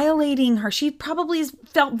 That's violating her. She probably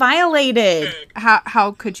felt violated.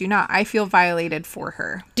 How could you not? I feel violated for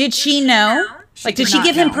her. Did she know? Like, did she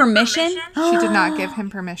give him permission? She did not give him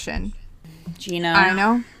permission. Gino. I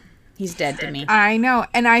know. He's dead to me. I know.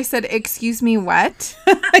 And I said, excuse me, what?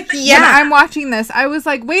 Yeah. When I'm watching this, I was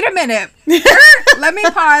like, wait a minute. Let me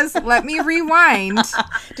pause. Let me rewind.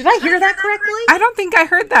 Did I hear that correctly? I don't think I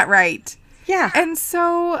heard that right. Yeah. And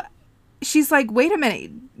so she's like, wait a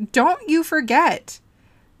minute. Don't you forget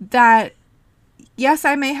that, yes,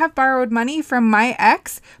 I may have borrowed money from my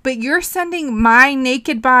ex, but you're sending my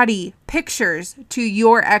naked body pictures to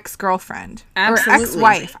your ex-girlfriend. Absolutely. Or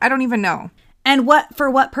ex-wife. I don't even know. And for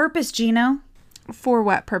what purpose, Gino? For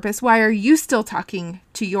what purpose? Why are you still talking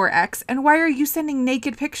to your ex? And why are you sending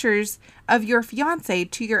naked pictures of your fiance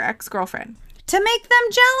to your ex-girlfriend? To make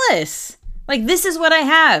them jealous. Like, this is what I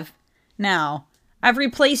have now. I've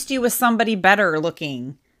replaced you with somebody better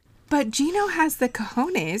looking. But Gino has the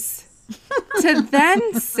cojones to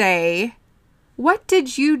then say, what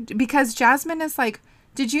did you... Because Jasmine is like,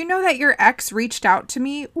 did you know that your ex reached out to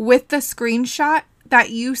me with the screenshot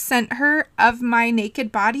that you sent her of my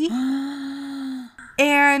naked body?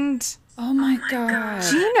 And Oh my God.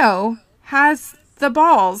 Gino has the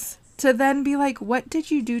balls to then be like, what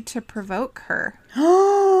did you do to provoke her?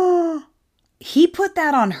 He put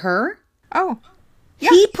that on her? Oh,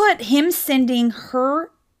 yeah. He put him sending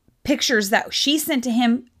her pictures that she sent to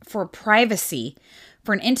him for privacy,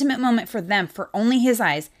 for an intimate moment for them, for only his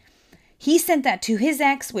eyes. He sent that to his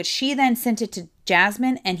ex, which she then sent it to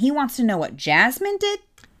Jasmine, and he wants to know what Jasmine did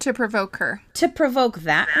To provoke her. to provoke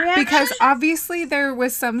that reaction. Because obviously there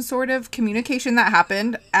was some sort of communication that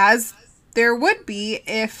happened, as there would be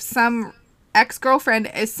if some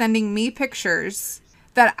ex-girlfriend is sending me pictures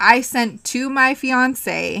that I sent to my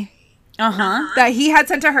fiance that he had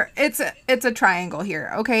sent to her. It's a triangle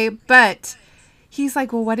here, okay? But he's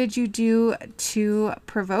like, well, what did you do to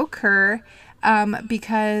provoke her?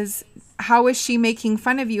 Because how is she making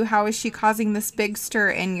fun of you? How is she causing this big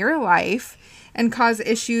stir in your life and cause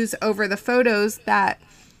issues over the photos that,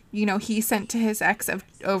 you know, he sent to his ex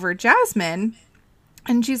over Jasmine?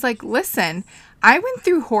 And she's like, listen, I went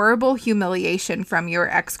through horrible humiliation from your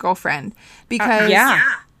ex-girlfriend because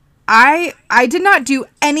I did not do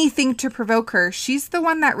anything to provoke her. She's the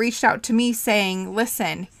one that reached out to me saying,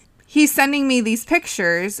 listen, he's sending me these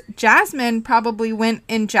pictures. Jasmine probably went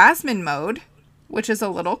in Jasmine mode, which is a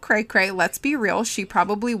little cray-cray. Let's be real. She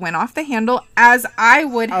probably went off the handle, as I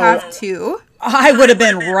would have too. I would have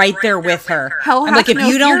been right there with her. Hell I'm like, hath if no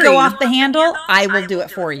you don't fury. go off the handle, I will do it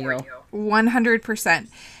for you. 100%.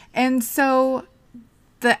 And so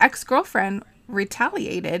the ex-girlfriend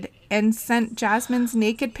retaliated and sent Jasmine's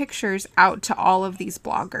naked pictures out to all of these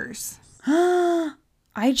bloggers.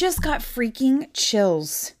 I just got freaking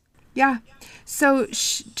chills. Yeah. So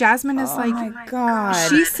Jasmine is like, Oh my God.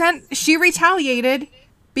 she retaliated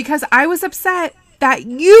because I was upset that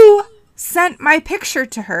you sent my picture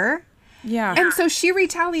to her. Yeah. And so she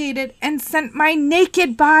retaliated and sent my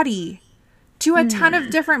naked body to a ton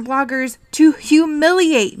of different bloggers to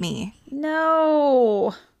humiliate me.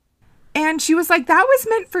 No. And she was like, that was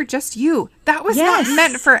meant for just you. That was Yes. not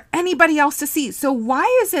meant for anybody else to see. So why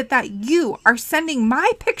is it that you are sending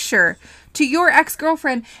my picture to your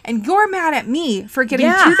ex-girlfriend and you're mad at me for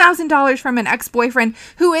getting $2,000 from an ex-boyfriend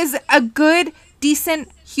who is a good, decent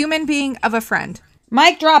human being of a friend?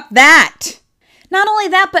 Mic drop that. Not only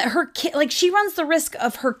that, but her kid, like, she runs the risk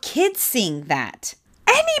of her kids seeing that.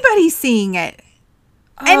 Anybody seeing it.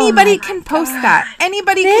 Anybody can post that.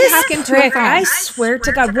 Anybody can hack into a phone. I swear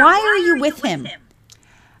to God, why are you with him?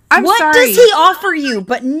 I'm What sorry. does he offer you?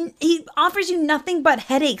 But he offers you nothing but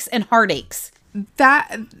headaches and heartaches.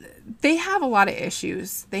 That they have a lot of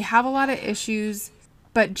issues.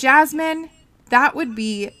 But Jasmine, that would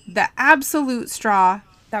be the absolute straw.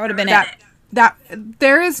 That would have been That it. that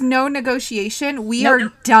there is no negotiation. We Nope.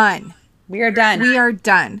 are done. We are done. We are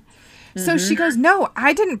done. So she goes, no,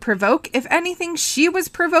 I didn't provoke. If anything, she was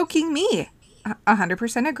provoking me.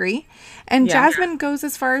 100% agree. And Yeah. Jasmine goes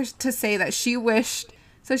as far as to say that she wished.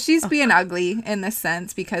 So she's being ugly in this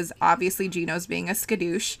sense because obviously Gino's being a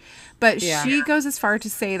skadoosh. But Yeah. she goes as far to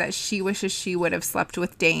say that she wishes she would have slept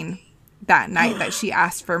with Dane that night that she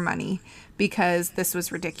asked for money because this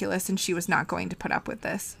was ridiculous and she was not going to put up with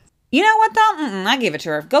this. You know what, though? I gave it to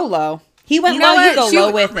her. Go low. He went You know low, you what? go She-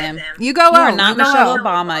 low with him. You go You low. are not You go Michelle low.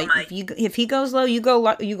 Obama. If he goes low, you go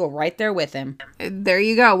right there with him. There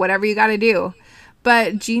you go. Whatever you got to do.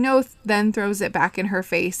 But Gino then throws it back in her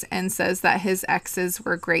face and says that his exes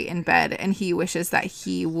were great in bed and he wishes that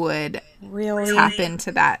he would Really? tap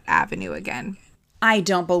into that avenue again. I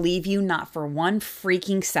don't believe you, not for one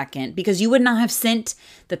freaking second, because you would not have sent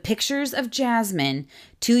the pictures of Jasmine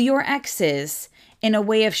to your exes in a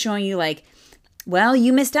way of showing you like, well,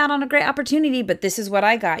 you missed out on a great opportunity, but this is what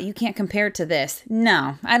I got. You can't compare it to this.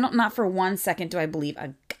 No, I don't. Not for 1 second do I believe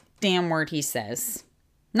a damn word he says.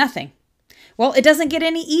 Nothing. Well, it doesn't get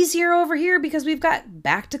any easier over here because we've got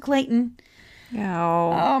back to Clayton.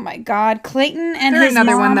 No. Oh my God, Clayton and There's his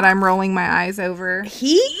another one mom, that I'm rolling my eyes over.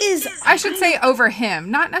 He is. I should say over him.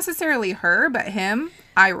 Not necessarily her, but him.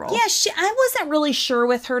 I roll. Yeah, I wasn't really sure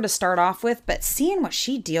with her to start off with, but seeing what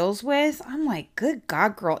she deals with, I'm like, good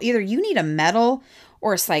God, girl. Either you need a medal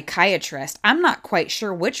or a psychiatrist. I'm not quite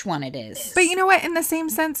sure which one it is. But you know what? In the same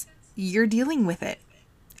sense, you're dealing with it.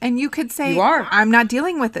 And you could say, You are. I'm not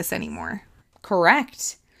dealing with this anymore.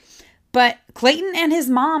 Correct. But Clayton and his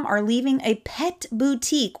mom are leaving a pet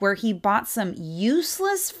boutique where he bought some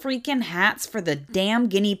useless freaking hats for the damn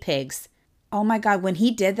guinea pigs. Oh my God, when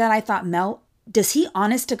he did that, I thought, Mel, does he,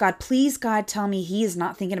 honest to God, please God, tell me he is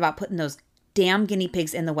not thinking about putting those damn guinea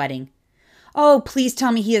pigs in the wedding. Oh, please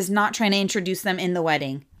tell me he is not trying to introduce them in the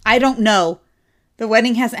wedding. I don't know. The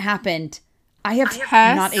wedding hasn't happened. I have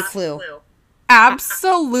Tess? not a clue.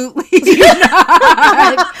 Absolutely.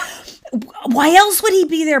 Why else would he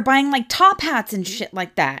be there buying like top hats and shit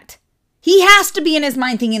like that? He has to be in his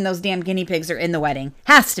mind thinking those damn guinea pigs are in the wedding.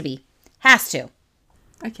 Has to be. Has to.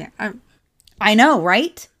 I can't. I know,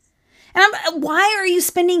 right? And why are you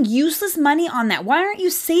spending useless money on that? Why aren't you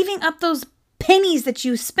saving up those pennies that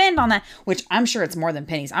you spend on that? Which I'm sure it's more than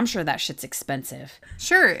pennies. I'm sure that shit's expensive.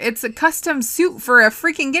 Sure, it's a custom suit for a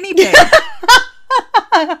freaking guinea pig.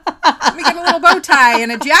 Let me get a little bow tie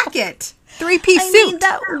and a jacket. 3-piece I suit. mean,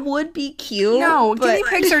 that would be cute. No, but guinea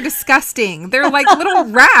pigs are disgusting. They're like little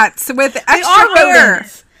rats with they extra are hair.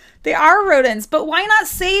 rodents. They are rodents. But why not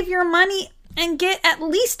save your money and get at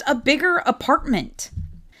least a bigger apartment?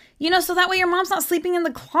 You know, so that way your mom's not sleeping in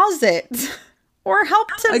the closet. Or help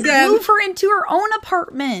to Again. move her into her own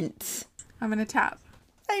apartment. I'm going to tap.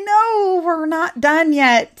 I know, we're not done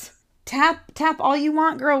yet. Tap all you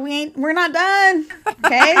want, girl. We're not done.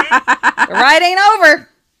 Okay? The ride ain't over.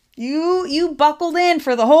 You buckled in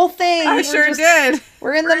for the whole thing. I sure did.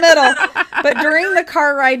 We're in the middle. But during the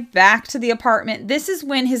car ride back to the apartment, this is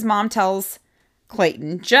when his mom tells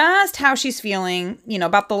Clayton just how she's feeling,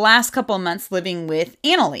 about the last couple of months living with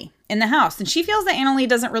Annalie in the house. And she feels that Annalie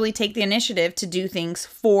doesn't really take the initiative to do things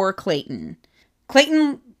for Clayton.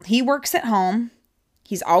 Clayton, he works at home.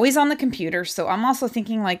 He's always on the computer. So I'm also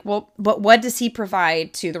thinking like, well, but what does he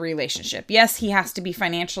provide to the relationship? Yes, he has to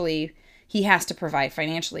provide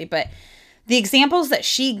financially, but the examples that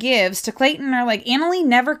she gives to Clayton are like, Annalie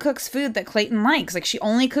never cooks food that Clayton likes. Like, she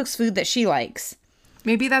only cooks food that she likes.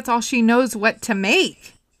 Maybe that's all she knows what to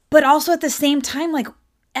make. But also at the same time, like,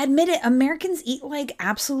 admit it, Americans eat like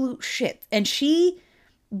absolute shit. And she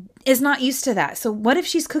is not used to that. So what if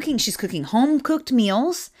she's cooking home-cooked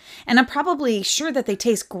meals, and I'm probably sure that they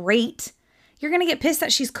taste great. You're going to get pissed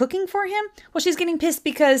that she's cooking for him? Well, she's getting pissed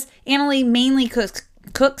because Annalie mainly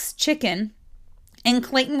cooks chicken, and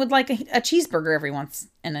Clayton would like a cheeseburger every once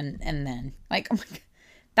and then. Like, oh my God,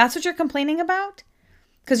 that's what you're complaining about?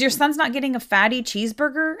 Because your son's not getting a fatty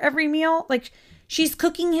cheeseburger every meal? Like, she's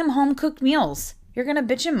cooking him home-cooked meals. You're going to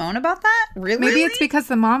bitch and moan about that? Really? Maybe it's because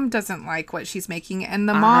the mom doesn't like what she's making, and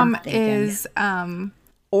the mom is,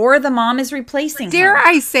 Or the mom is replacing her. dare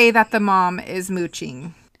I say that the mom is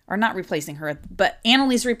mooching. Or not replacing her, but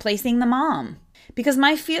Annalie's replacing the mom. Because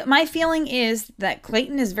my feeling is that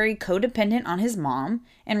Clayton is very codependent on his mom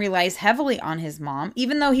and relies heavily on his mom,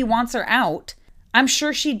 even though he wants her out. I'm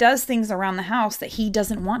sure she does things around the house that he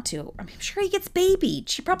doesn't want to. I'm sure he gets babied.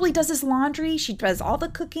 She probably does his laundry. She does all the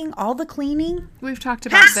cooking, all the cleaning. We've talked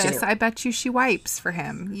about Has this. to. I bet you she wipes for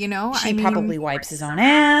him, She probably wipes his own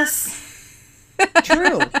ass.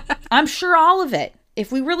 True. I'm sure all of it.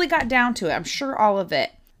 If we really got down to it, I'm sure all of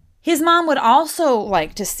it. His mom would also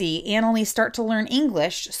like to see Annalise start to learn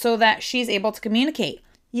English so that she's able to communicate.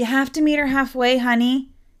 You have to meet her halfway, honey.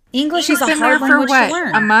 English is a hard language to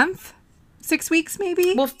learn. A month? 6 weeks,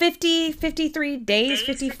 maybe? Well, 53 days,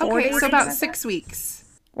 54 days. So about 6 weeks.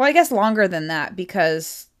 Well, I guess longer than that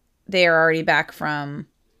because they are already back from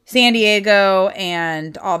San Diego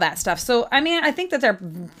and all that stuff. So, I mean, I think that they're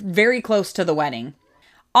very close to the wedding.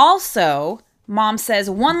 Also, Mom says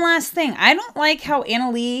one last thing. I don't like how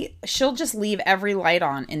Annalie, she'll just leave every light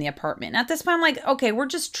on in the apartment. And at this point, I'm like, okay, we're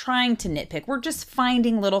just trying to nitpick. We're just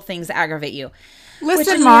finding little things that aggravate you.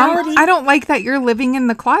 Listen, Mom, I don't like that you're living in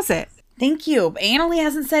the closet. Thank you. Annalie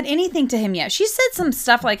hasn't said anything to him yet. She said some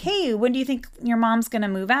stuff like, hey, when do you think your mom's going to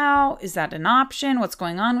move out? Is that an option? What's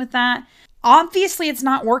going on with that? Obviously, it's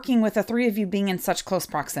not working with the three of you being in such close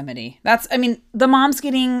proximity. The mom's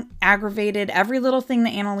getting aggravated. Every little thing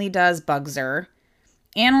that Annalie does bugs her.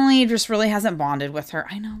 Annalie just really hasn't bonded with her.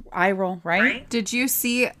 I know. Eye roll, right? Did you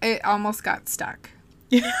see it almost got stuck?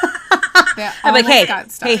 I'm like,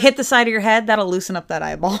 hey, hit the side of your head. That'll loosen up that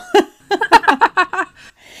eyeball.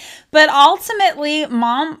 But ultimately,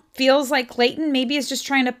 Mom feels like Clayton maybe is just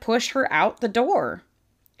trying to push her out the door.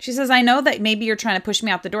 She says, I know that maybe you're trying to push me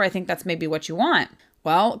out the door. I think that's maybe what you want.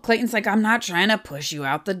 Well, Clayton's like, I'm not trying to push you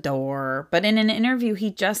out the door. But in an interview,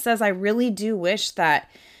 he just says, I really do wish that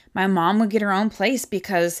my mom would get her own place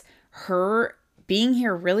because her being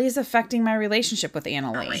here really is affecting my relationship with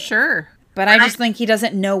Annalie. Sure. But I just think he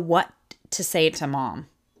doesn't know what to say to Mom.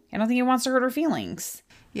 I don't think he wants to hurt her feelings.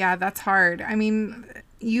 Yeah, that's hard. I mean,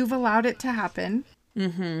 you've allowed it to happen.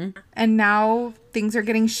 Mm-hmm. And now things are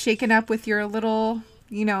getting shaken up with your little,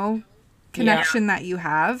 connection that you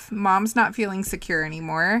have. Mom's not feeling secure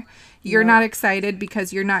anymore. You're not excited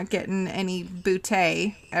because you're not getting any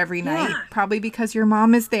bouquet every night. Probably because your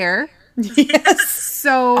mom is there. Yes.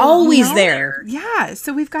 So always there. Yeah.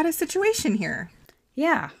 So we've got a situation here.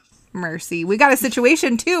 Yeah. Mercy. We got a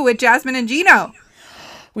situation too with Jasmine and Gino.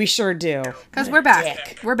 We sure do. Because we're back.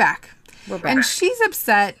 Dick. We're back. We're back. And she's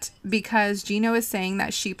upset because Gino is saying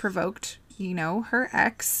that she provoked, her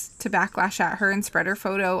ex to backlash at her and spread her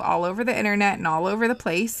photo all over the internet and all over the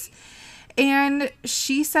place. And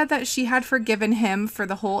she said that she had forgiven him for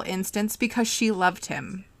the whole instance because she loved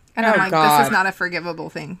him. And I'm like, God. This is not a forgivable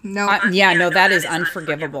thing. No. That is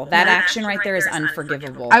unforgivable. That action right there is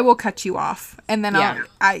unforgivable. I will cut you off. And then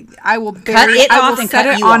I will cut it off and set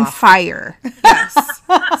cut it you on off. fire. Yes.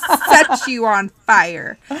 Set you on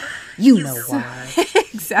fire. You know why.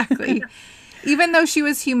 Exactly. Even though she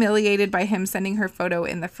was humiliated by him sending her photo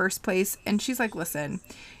in the first place. And she's like, listen,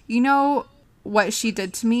 you know what she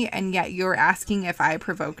did to me, and yet you're asking if I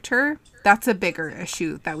provoked her? That's a bigger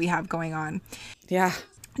issue that we have going on. Yeah.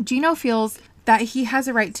 Gino feels that he has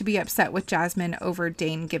a right to be upset with Jasmine over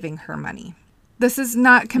Dane giving her money. This is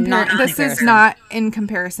not This is not in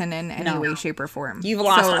comparison in any way, shape, or form. You've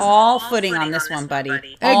lost all footing on this one, buddy.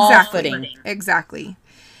 Exactly.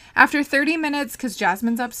 After 30 minutes, because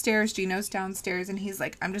Jasmine's upstairs, Gino's downstairs, and he's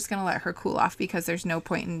like, I'm just going to let her cool off because there's no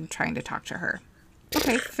point in trying to talk to her.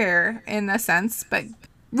 Okay, fair in a sense, but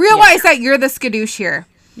realize that you're the skadoosh here.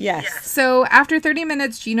 Yes. So after 30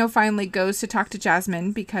 minutes, Gino finally goes to talk to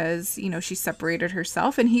Jasmine because, she separated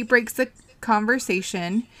herself, and he breaks the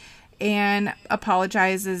conversation and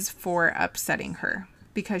apologizes for upsetting her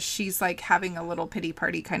because she's like having a little pity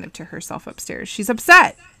party kind of to herself upstairs. She's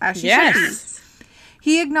upset, as she should be.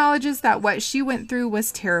 He acknowledges that what she went through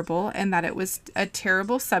was terrible and that it was a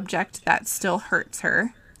terrible subject that still hurts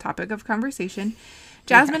her. Topic of conversation.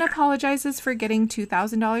 Jasmine apologizes for getting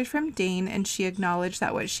 $2,000 from Dane, and she acknowledged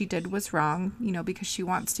that what she did was wrong, because she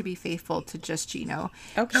wants to be faithful to just Gino.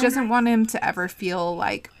 Okay. She doesn't want him to ever feel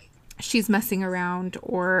like she's messing around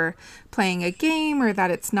or playing a game, or that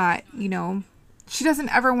it's not, she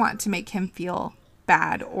doesn't ever want to make him feel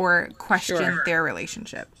bad or question their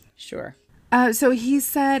relationship. Sure. So he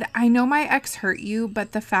said, I know my ex hurt you,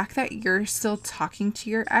 but the fact that you're still talking to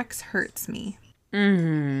your ex hurts me.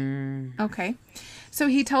 Mm-hmm. Okay. So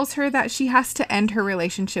he tells her that she has to end her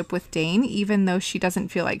relationship with Dane, even though she doesn't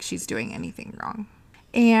feel like she's doing anything wrong.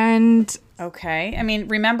 And... Okay. I mean,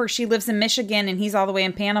 remember, she lives in Michigan and he's all the way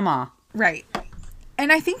in Panama. Right.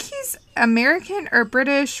 And I think he's American or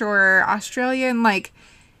British or Australian, like...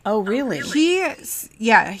 Oh, really? I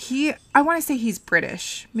want to say he's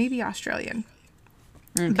British, maybe Australian.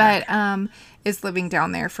 Okay. But is living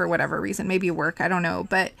down there for whatever reason, maybe work, I don't know.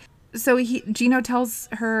 But so Gino tells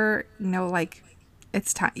her,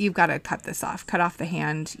 it's time. You've got to cut this off, cut off the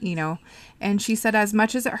hand, you know. And she said, as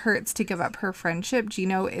much as it hurts to give up her friendship,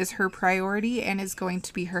 Gino is her priority and is going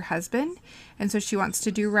to be her husband. And so she wants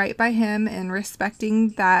to do right by him and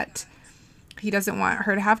respecting that he doesn't want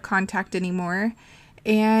her to have contact anymore.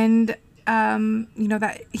 And, you know,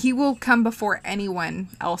 that he will come before anyone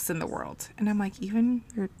else in the world. And I'm like, even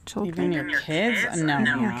your children? Even your kids? No,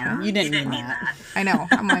 you didn't mean that. I know.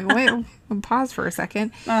 I'm like, wait, pause for a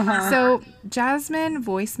second. So Jasmine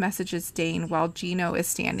voice messages Dane while Gino is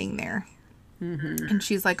standing there. And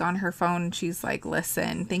she's like on her phone. She's like,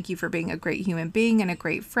 listen, thank you for being a great human being and a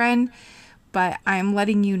great friend. But I'm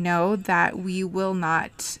letting you know that we will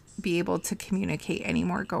not be able to communicate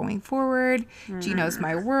anymore going forward. Gino's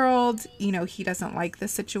my world. You know, he doesn't like the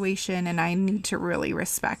situation, and I need to really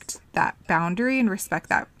respect that boundary and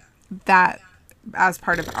respect that as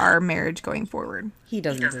part of our marriage going forward. He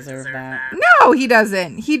doesn't deserve that. No, he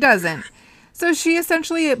doesn't. He doesn't. So she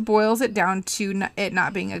essentially boils it down to it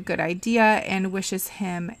not being a good idea and wishes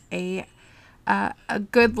him a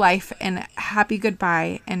good life and happy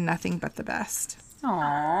goodbye and nothing but the best.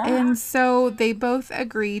 Aww. And so they both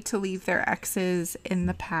agree to leave their exes in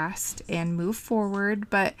the past and move forward.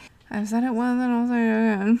 But I said it once and I'll say it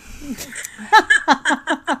again.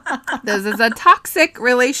 This is a toxic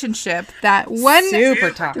relationship that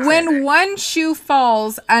super toxic. When one shoe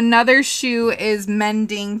falls, another shoe is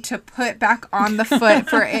mending to put back on the foot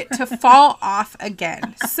for it to fall off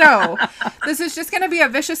again. So this is just going to be a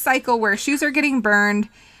vicious cycle where shoes are getting burned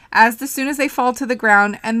as soon as they fall to the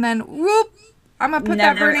ground, and then whoop, I'm going to put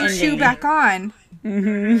that burning shoe back on,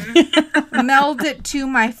 meld it to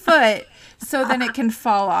my foot so then it can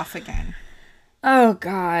fall off again. Oh,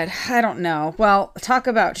 God. I don't know. Well, talk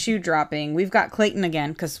about shoe dropping. We've got Clayton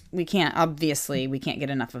again because we can't get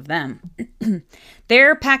enough of them.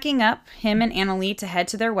 They're packing up, him and Annalie, to head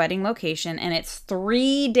to their wedding location, and it's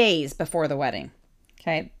 3 days before the wedding.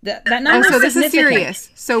 Okay? That number so this is serious.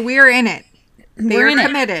 So we're in it. We're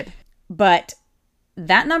committed. But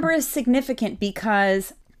that number is significant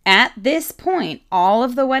because at this point, all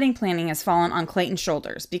of the wedding planning has fallen on Clayton's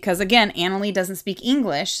shoulders. Because again, Annalie doesn't speak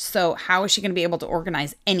English, so how is she going to be able to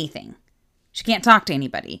organize anything? She can't talk to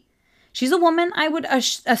anybody. She's a woman. I would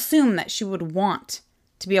assume that she would want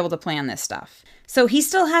to be able to plan this stuff. So he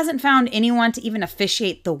still hasn't found anyone to even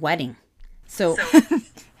officiate the wedding. So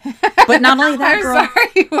but not only that, girl.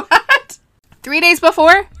 Sorry, what? 3 days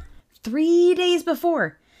before? 3 days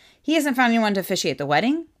before. He hasn't found anyone to officiate the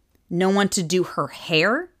wedding, no one to do her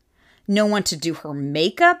hair, no one to do her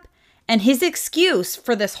makeup. And his excuse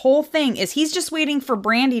for this whole thing is he's just waiting for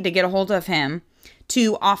Brandy to get a hold of him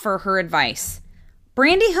to offer her advice.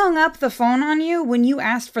 Brandy hung up the phone on you when you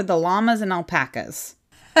asked for the llamas and alpacas.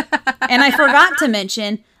 And I forgot to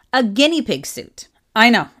mention a guinea pig suit.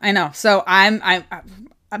 I know. So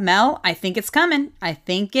Mel, I think it's coming. I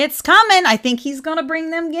think he's going to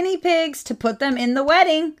bring them guinea pigs to put them in the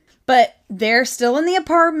wedding. But they're still in the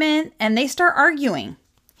apartment and they start arguing,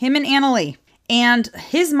 him and Annalie. And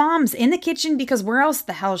his mom's in the kitchen because where else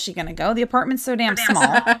the hell is she going to go? The apartment's so damn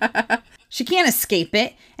small. She can't escape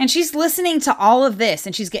it. And she's listening to all of this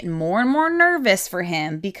and she's getting more and more nervous for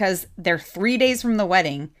him because they're 3 days from the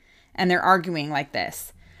wedding and they're arguing like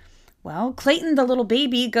this. Well, Clayton, the little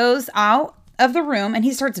baby, goes out of the room and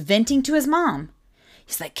he starts venting to his mom.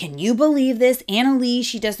 He's like, can you believe this? Annalie,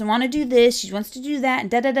 she doesn't want to do this. She wants to do that.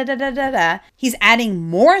 And da-da-da-da-da-da-da. He's adding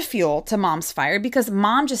more fuel to mom's fire because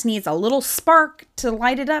mom just needs a little spark to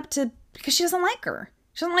light it up because she doesn't like her.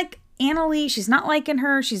 She doesn't like Annalie. She's not liking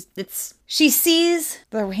her. She sees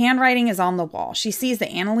the handwriting is on the wall. She sees that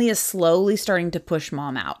Annalie is slowly starting to push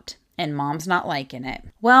mom out. And mom's not liking it.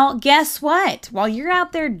 Well, guess what? While you're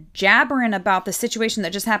out there jabbering about the situation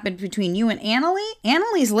that just happened between you and Annalie,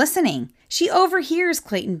 Annalie's listening. She overhears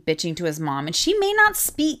Clayton bitching to his mom, and she may not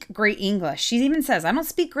speak great English. She even says, I don't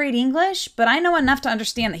speak great English, but I know enough to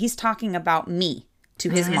understand that he's talking about me to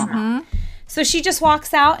his mom. So she just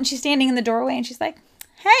walks out, and she's standing in the doorway, and she's like,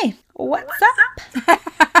 hey, what's up?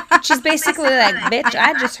 She's basically like, bitch,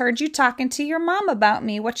 I just heard you talking to your mom about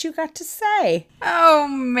me. What you got to say? Oh,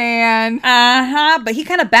 man. But he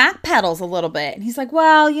kind of backpedals a little bit. And he's like,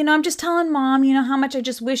 well, I'm just telling mom, how much I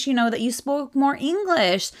just wish, that you spoke more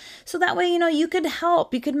English. So that way, you could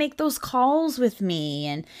help. You could make those calls with me.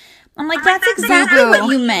 And I'm like, that's exactly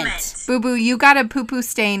what you meant. Boo-boo, you got a poo-poo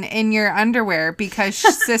stain in your underwear because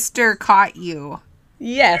sister caught you.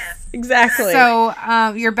 Yes, exactly. So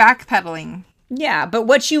you're backpedaling. Yeah, but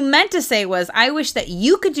what you meant to say was, I wish that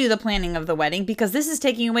you could do the planning of the wedding because this is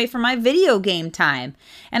taking away from my video game time.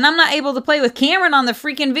 And I'm not able to play with Cameron on the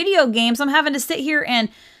freaking video games. I'm having to sit here and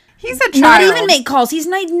He's a child. Not even make calls. He's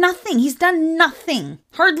made nothing. He's done nothing.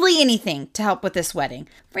 Hardly anything to help with this wedding.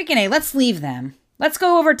 Freaking A, let's leave them. Let's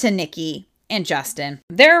go over to Nikki and Justin.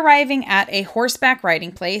 They're arriving at a horseback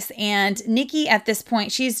riding place, and Nikki at this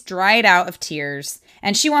point, she's dried out of tears,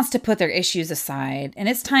 and she wants to put their issues aside, and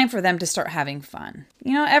it's time for them to start having fun.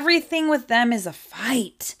 You know, everything with them is a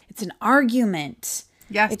fight. It's an argument.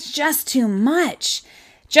 Yes. It's just too much.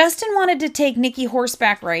 Justin wanted to take Nikki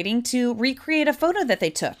horseback riding to recreate a photo that they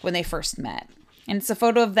took when they first met. And it's a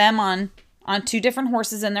photo of them on two different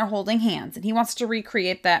horses and they're holding hands. And he wants to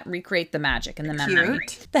recreate the magic and the memory.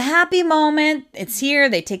 Cute. The happy moment, it's here.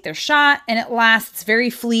 They take their shot and it lasts very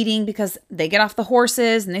fleeting because they get off the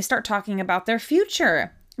horses and they start talking about their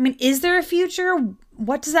future. I mean, is there a future?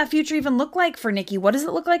 What does that future even look like for Nikki? What does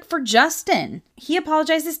it look like for Justin? He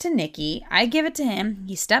apologizes to Nikki. I give it to him.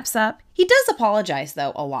 He steps up. He does apologize,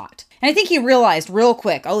 though, a lot. And I think he realized real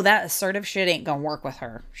quick, oh, that assertive shit ain't gonna work with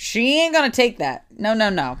her. She ain't gonna take that.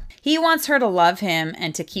 No. He wants her to love him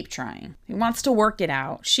and to keep trying. He wants to work it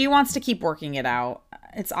out. She wants to keep working it out.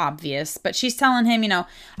 It's obvious. But she's telling him, you know,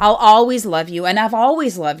 I'll always love you. And I've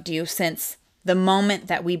always loved you since the moment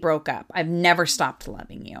that we broke up. I've never stopped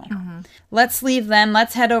loving you. Mm-hmm. Let's leave them.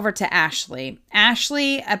 Let's head over to Ashley.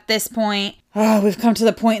 Ashley, at this point, we've come to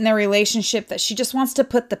the point in their relationship that she just wants to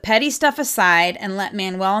put the petty stuff aside and let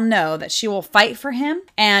Manuel know that she will fight for him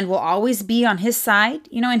and will always be on his side.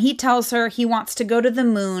 You know, and he tells her he wants to go to the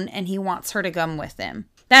moon and he wants her to come with him.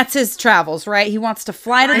 That's his travels, right? He wants to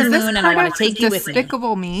fly to the moon and I want to take you with me.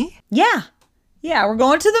 Despicable Me? Yeah, we're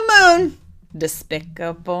going to the moon.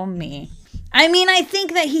 Despicable Me. I mean, I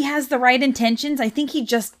think that he has the right intentions. I think he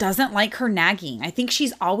just doesn't like her nagging. I think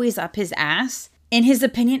she's always up his ass, in his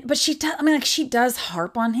opinion. But she does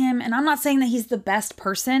harp on him. And I'm not saying that he's the best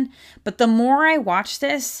person. But the more I watch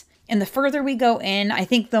this and the further we go in, I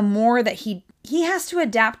think the more that he has to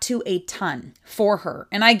adapt to a ton for her.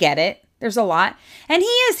 And I get it. There's a lot. And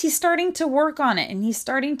he's starting to work on it and he's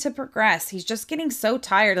starting to progress. He's just getting so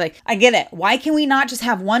tired. Like, I get it. Why can we not just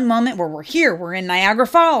have one moment where we're here? We're in Niagara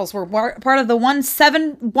Falls. We're part of the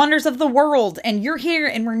 7 wonders of the world. And you're here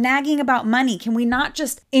and we're nagging about money. Can we not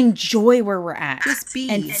just enjoy where we're at? Just be.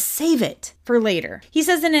 And save it for later. He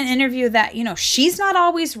says in an interview that, you know, she's not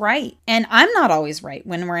always right. And I'm not always right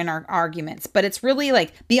when we're in our arguments. But it's really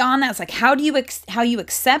like beyond that. It's like, how you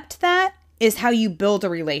accept that is how you build a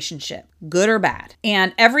relationship, good or bad.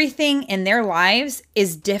 And everything in their lives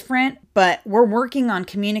is different, but we're working on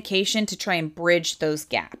communication to try and bridge those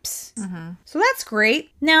gaps. Mm-hmm. So that's great.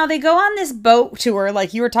 Now they go on this boat tour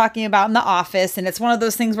like you were talking about in The Office, and it's one of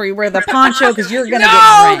those things where you wear the poncho because you're going to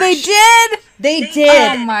get drenched. They did? They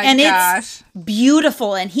did. Oh my gosh. It's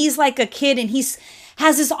beautiful. And he's like a kid and he's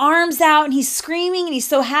has his arms out and he's screaming and he's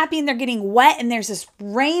so happy and they're getting wet and there's this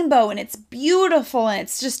rainbow and it's beautiful and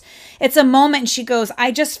it's a moment. And she goes,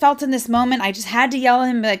 I just felt in this moment, I just had to yell at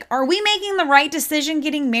him like, are we making the right decision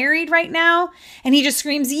getting married right now? And he just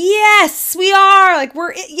screams, yes, we are. Like,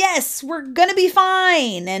 we're gonna be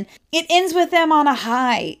fine. And it ends with them on a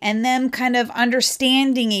high and them kind of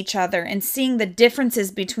understanding each other and seeing the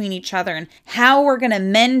differences between each other and how we're going to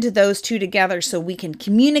mend those two together so we can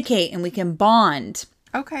communicate and we can bond.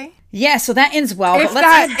 Okay. Yeah, so that ends well. If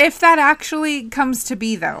that actually comes to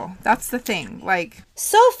be, though, that's the thing. Like,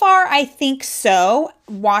 so far, I think so.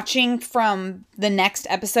 Watching from the next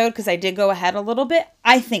episode, because I did go ahead a little bit,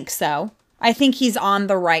 I think so. I think he's on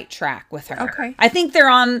the right track with her. Okay. I think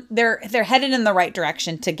they're headed in the right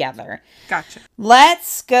direction together. Gotcha.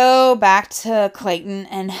 Let's go back to Clayton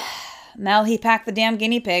and Mel. He packed the damn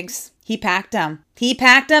guinea pigs. He packed them.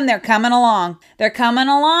 They're coming along.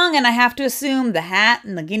 And I have to assume the hat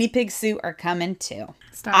and the guinea pig suit are coming too.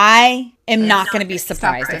 Stop. I am not going to be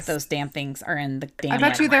surprised if those damn things are in the damn. I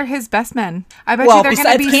bet you they're his best men. I bet they're going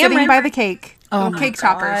to be Cameron sitting by the cake. Oh, little cake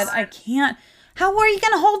choppers. I can't. How are you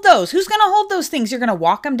going to hold those? Who's going to hold those things? You're going to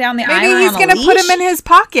walk them down the aisle. Maybe he's going to put them in his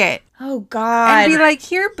pocket. Oh, God. And be like,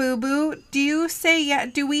 here, boo-boo, do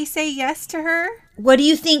we say yes to her? What do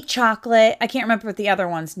you think, Chocolate? I can't remember what the other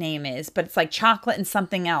one's name is, but it's like Chocolate and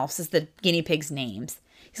something else is the guinea pig's names.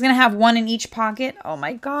 He's going to have one in each pocket. Oh,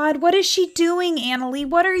 my God. What is she doing, Annalie?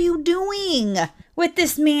 What are you doing with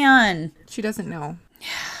this man? She doesn't know.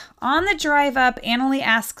 On the drive up, Annalie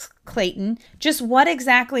asks Clayton, just what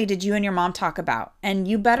exactly did you and your mom talk about? And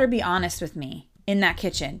you better be honest with me in that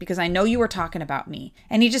kitchen because I know you were talking about me.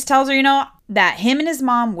 And he just tells her, that him and his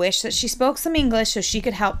mom wish that she spoke some English so she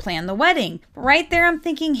could help plan the wedding. But right there, I'm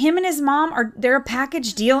thinking him and his mom they're a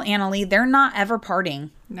package deal, Annalie. They're not ever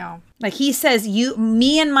parting. No. Like he says,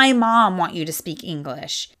 me and my mom want you to speak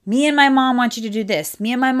English. Me and my mom want you to do this.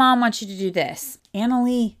 Me and my mom want you to do this.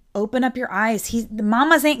 Annalie, Open up your eyes. She's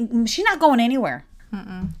not going anywhere.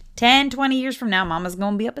 10, 20 years from now, Mama's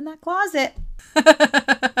going to be up in that closet.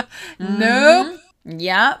 Nope.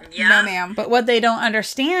 Yep. No, ma'am. But what they don't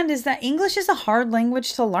understand is that English is a hard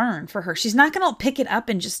language to learn for her. She's not going to pick it up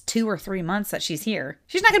in just 2 or 3 months that she's here.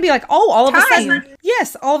 She's not going to be like, oh, all of a sudden,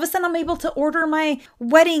 all of a sudden I'm able to order my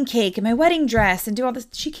wedding cake and my wedding dress and do all this.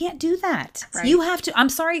 She can't do that. Right. You have to. I'm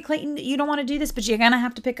sorry, Clayton, that you don't want to do this, but you're going to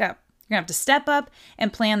have to pick up. You're going to have to step up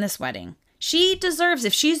and plan this wedding. She deserves,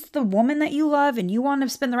 if she's the woman that you love and you want to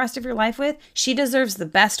spend the rest of your life with, she deserves the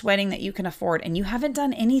best wedding that you can afford. And you haven't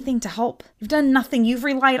done anything to help. You've done nothing. You've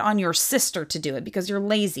relied on your sister to do it because you're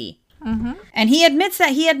lazy. Mm-hmm. And he admits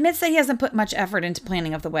that he hasn't put much effort into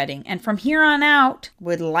planning of the wedding. And from here on out,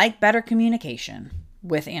 would like better communication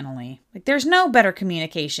with Annalie. Like, there's no better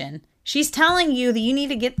communication. She's telling you that you need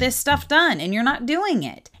to get this stuff done and you're not doing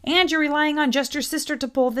it. And you're relying on just your sister to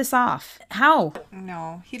pull this off. How?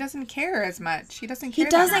 No, he doesn't care as much. He doesn't care. He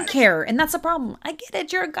doesn't care. And that's a problem. I get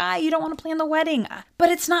it. You're a guy. You don't want to plan the wedding. But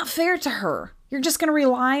it's not fair to her. You're just going to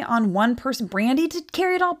rely on one person, Brandy, to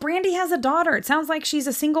carry it all. Brandy has a daughter. It sounds like she's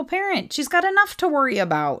a single parent. She's got enough to worry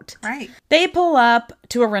about. Right. They pull up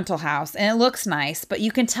to a rental house and it looks nice, but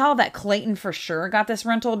you can tell that Clayton for sure got this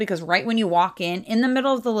rental because right when you walk in the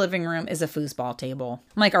middle of the living room is a foosball table.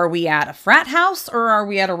 I'm like, are we at a frat house or are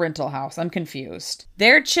we at a rental house? I'm confused.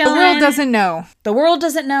 They're chilling. The world doesn't know. The world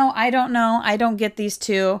doesn't know. I don't know. I don't get these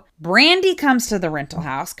two. Brandy comes to the rental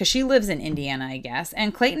house because she lives in Indiana, I guess.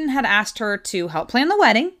 And Clayton had asked her to help plan the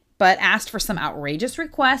wedding, but asked for some outrageous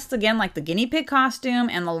requests, again, like the guinea pig costume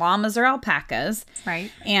and the llamas or alpacas.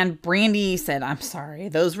 Right. And Brandy said, I'm sorry,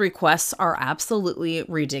 those requests are absolutely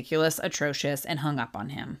ridiculous, atrocious, and hung up on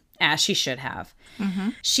him, as she should have. Mm-hmm.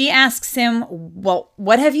 She asks him, well,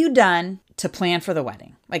 what have you done to plan for the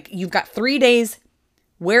wedding? Like, you've got 3 days.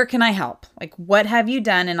 Where can I help? Like, what have you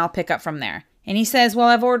done? And I'll pick up from there. And he says, well,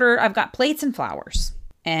 I've got plates and flowers.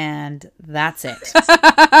 And that's it.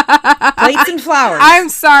 Plates and flowers. I'm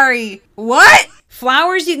sorry. What?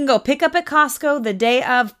 Flowers you can go pick up at Costco the day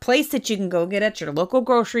of. Plates that you can go get at your local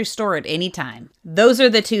grocery store at any time. Those are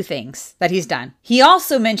the 2 things that he's done. He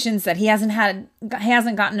also mentions that he hasn't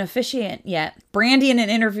gotten an officiant yet. Brandy in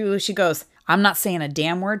an interview, she goes, I'm not saying a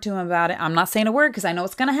damn word to him about it. I'm not saying a word because I know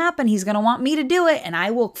it's going to happen. He's going to want me to do it. And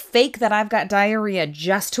I will fake that I've got diarrhea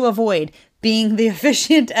just to avoid being the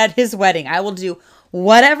officiant at his wedding. I will do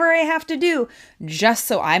whatever I have to do just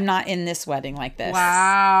so I'm not in this wedding like this.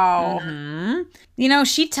 Wow. Mm-hmm. You know,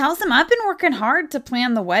 she tells him, I've been working hard to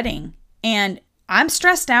plan the wedding and I'm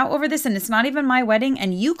stressed out over this and it's not even my wedding.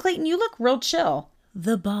 And you, Clayton, you look real chill.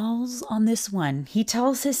 The balls on this one. He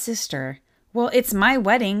tells his sister, well, it's my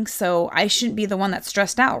wedding, so I shouldn't be the one that's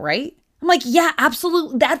stressed out, right? I'm like, yeah,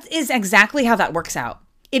 absolutely. That is exactly how that works out.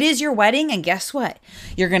 It is your wedding, and guess what?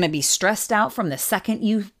 You're going to be stressed out from the second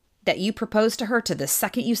that you propose to her to the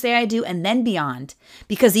second you say I do, and then beyond.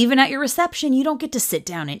 Because even at your reception, you don't get to sit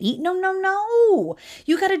down and eat. No.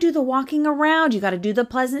 You got to do the walking around. You got to do the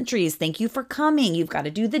pleasantries. Thank you for coming. You've got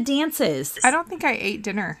to do the dances. I don't think I ate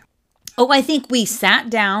dinner. Oh, I think we sat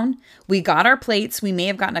down, we got our plates, we may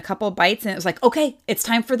have gotten a couple of bites, and it was like, okay, it's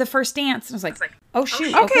time for the first dance. And I was like, oh,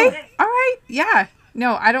 shoot. Okay. All right. Yeah.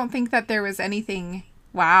 No, I don't think that there was anything.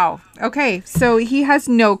 Wow. Okay. So he has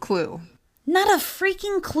no clue. Not a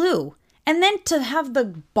freaking clue. And then to have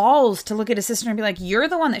the balls to look at his sister and be like, you're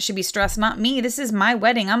the one that should be stressed, not me. This is my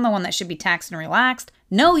wedding. I'm the one that should be taxed and relaxed.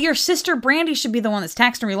 No, your sister Brandy should be the one that's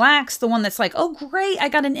taxed and relaxed. The one that's like, oh, great, I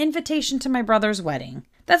got an invitation to my brother's wedding.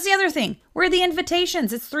 That's the other thing. Where are the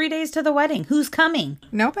invitations? It's 3 days to the wedding. Who's coming?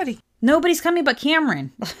 Nobody. Nobody's coming but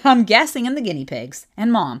Cameron. I'm guessing, and the guinea pigs.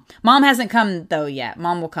 And Mom. Mom hasn't come, though, yet.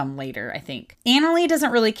 Mom will come later, I think. Annalie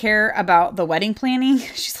doesn't really care about the wedding planning.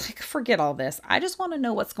 She's like, forget all this. I just want to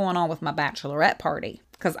know what's going on with my bachelorette party.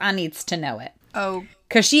 Because I needs to know it. Oh.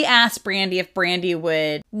 Because she asked Brandy if Brandy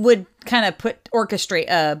would kind of orchestrate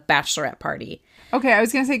a bachelorette party. Okay, I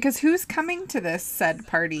was going to say, because who's coming to this said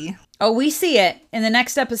party? Oh, we see it. In the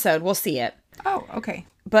next episode, we'll see it. Oh, okay.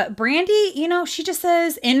 But Brandy, she just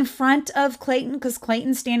says in front of Clayton, because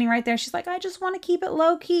Clayton's standing right there. She's like, I just want to keep it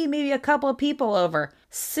low key. Maybe a couple of people over.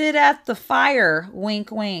 Sit at the fire.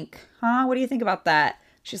 Wink, wink. Huh? What do you think about that?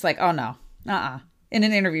 She's like, oh, no. In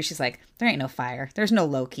an interview, she's like, there ain't no fire. There's no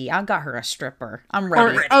low key. I got her a stripper. I'm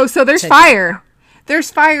ready. So there's fire.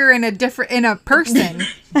 There's fire in a person.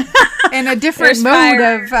 In a different mode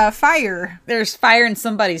of fire. There's fire in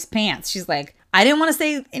somebody's pants. She's like, I didn't want to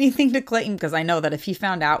say anything to Clayton because I know that if he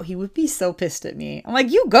found out, he would be so pissed at me. I'm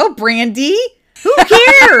like, you go, Brandy. Who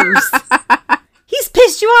cares? He's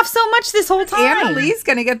pissed you off so much this whole time. Annalee's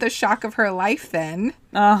going to get the shock of her life then.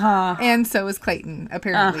 Uh-huh. And so is Clayton,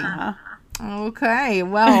 apparently. Uh-huh. Okay,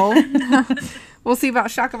 well, we'll see about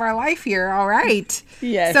shock of our life here. All right.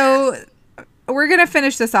 Yes. So we're going to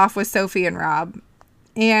finish this off with Sophie and Rob.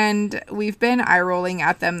 And we've been eye-rolling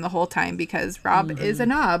at them the whole time because Rob is a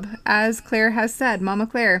knob, as Claire has said, Mama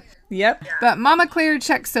Claire. Yep. But Mama Claire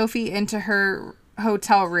checks Sophie into her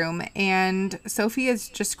hotel room, and Sophie is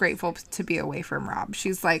just grateful to be away from Rob.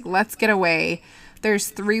 She's like, let's get away. There's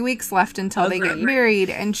 3 weeks left until they get married,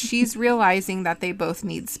 and she's realizing that they both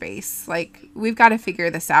need space. Like, we've got to figure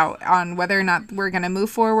this out on whether or not we're going to move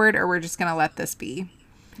forward or we're just going to let this be.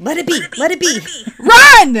 Let it be. Let it be.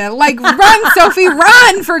 Run! Like, run, Sophie,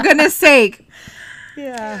 run, for goodness sake.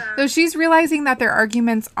 Yeah. So she's realizing that their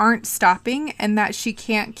arguments aren't stopping and that she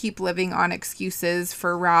can't keep living on excuses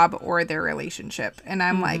for Rob or their relationship. And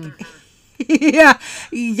I'm like, yeah,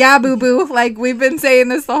 boo-boo. Like, we've been saying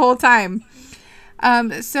this the whole time.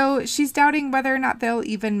 So she's doubting whether or not they'll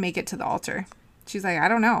even make it to the altar. She's like, I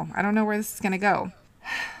don't know. I don't know where this is going to go.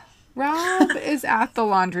 Rob is at the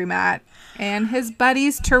laundromat, and his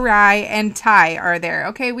buddies Tarai and Ty are there.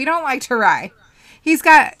 Okay, we don't like Tarai. He's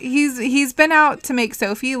been out to make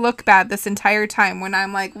Sophie look bad this entire time when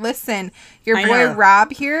I'm like, listen, your boy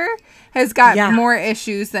Rob here has got more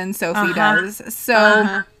issues than Sophie does.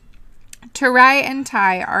 So Tarai and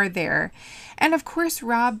Ty are there. And of course,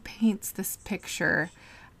 Rob paints this picture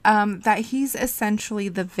that he's essentially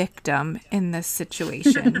the victim in this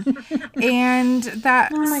situation. And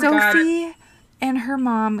that Sophie and her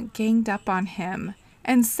mom ganged up on him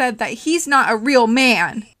and said that he's not a real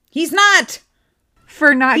man. He's not.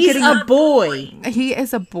 For not getting a boy. He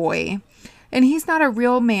is a boy. And he's not a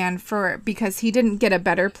real man because he didn't get a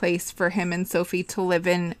better place for him and Sophie to live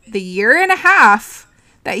in the year and a half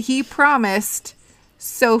that he promised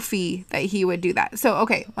Sophie that he would do that. So,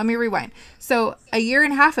 okay, let me rewind. So, a year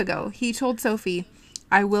and a half ago, he told Sophie,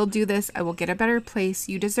 I will do this. I will get a better place.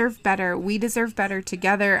 You deserve better. We deserve better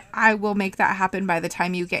together. I will make that happen by the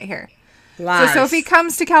time you get here. Lies. So, Sophie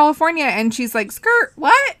comes to California and she's like, skirt,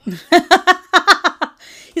 what?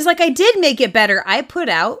 He's like, I did make it better. I put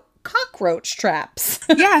out cockroach traps.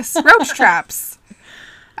 Yes, roach traps.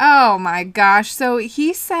 Oh my gosh. So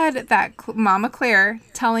he said that Mama Claire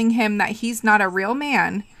telling him that he's not a real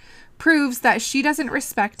man proves that she doesn't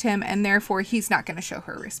respect him and therefore he's not going to show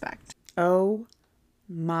her respect. Oh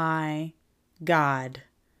my God.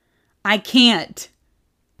 I can't.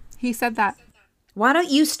 He said that. Why don't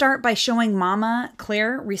you start by showing Mama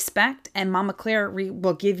Claire respect, and Mama Claire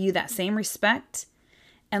will give you that same respect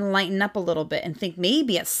and lighten up a little bit and think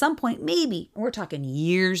maybe at some point, maybe, we're talking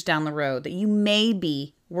years down the road, that you may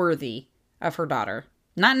be worthy of her daughter.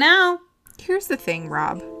 Not now. Here's the thing,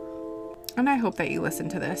 Rob, and I hope that you listen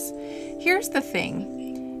to this. Here's the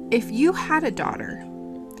thing. If you had a daughter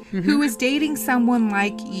who was dating someone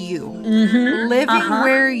like you, living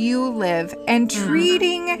where you live, and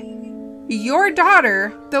treating your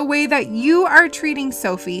daughter the way that you are treating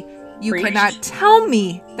Sophie, you cannot tell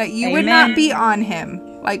me that you would not be on him.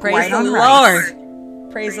 Like, praise right the on Lord.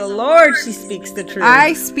 rice. Praise the Lord, she speaks the truth.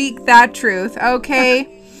 I speak that truth,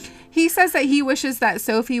 okay? He says that he wishes that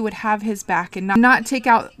Sophie would have his back and not take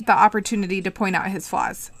out the opportunity to point out his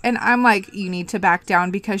flaws. And I'm like, you need to back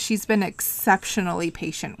down because she's been exceptionally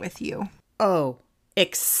patient with you. Oh,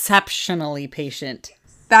 exceptionally patient.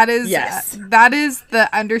 That is, that is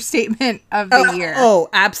the understatement of the year. Oh,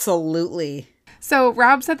 absolutely. So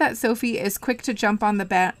Rob said that Sophie is quick to jump on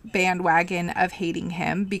the bandwagon of hating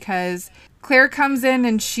him because Claire comes in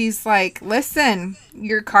and she's like, listen,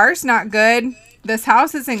 your car's not good. This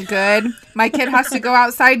house isn't good. My kid has to go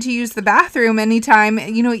outside to use the bathroom anytime,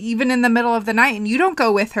 even in the middle of the night. And you don't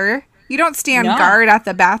go with her. You don't stand guard at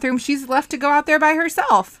the bathroom. She's left to go out there by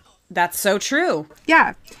herself. That's so true.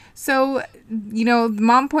 Yeah. So,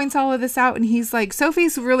 mom points all of this out and he's like,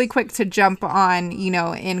 Sophie's really quick to jump on,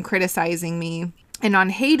 in criticizing me and on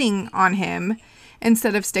hating on him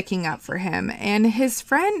instead of sticking up for him. And his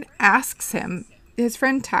friend asks him, his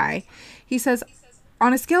friend Ty, he says,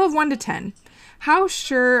 on a scale of 1 to 10, how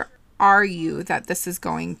sure are you that this is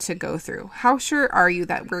going to go through? How sure are you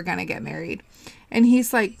that we're going to get married? And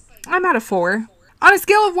he's like, I'm at a 4. On a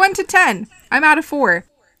scale of 1 to 10, I'm at a 4.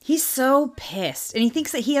 He's so pissed, and he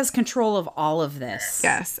thinks that he has control of all of this.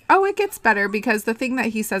 Yes. Oh, it gets better because the thing that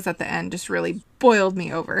he says at the end just really boiled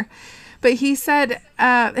me over. But he said,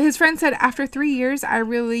 his friend said, after 3 years, I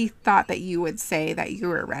really thought that you would say that you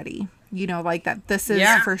were ready. Like that this is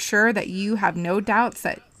for sure, that you have no doubts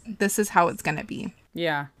that this is how it's going to be.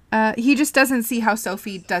 Yeah. He just doesn't see how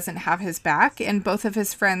Sophie doesn't have his back, and both of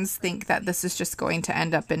his friends think that this is just going to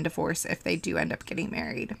end up in divorce if they do end up getting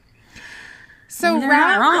married. So they're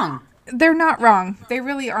not wrong. They're not wrong. They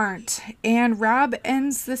really aren't. And Rob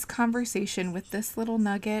ends this conversation with this little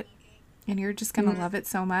nugget, and you're just going to love it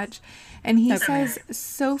so much. And he says,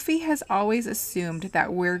 Sophie has always assumed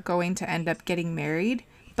that we're going to end up getting married,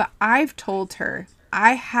 but I've told her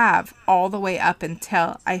I have all the way up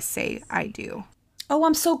until I say I do. Oh,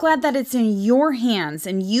 I'm so glad that it's in your hands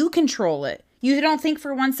and you control it. You don't think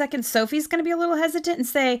for 1 second Sophie's going to be a little hesitant and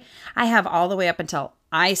say, I have all the way up until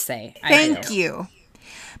I say I do. Thank you.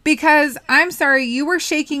 Because I'm sorry, you were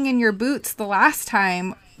shaking in your boots the last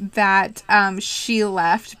time that she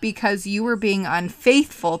left because you were being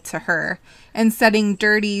unfaithful to her and setting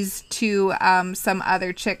dirties to some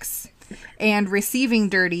other chicks and receiving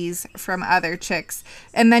dirties from other chicks.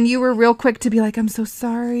 And then you were real quick to be like, I'm so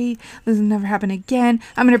sorry. This will never happen again.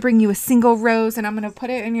 I'm going to bring you a single rose and I'm going to put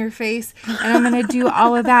it in your face and I'm going to do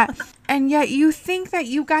all of that. And yet you think that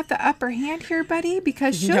you got the upper hand here, buddy,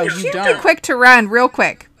 because she'll be quick to run real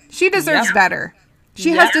quick. She deserves better. She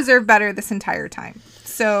has deserved better this entire time.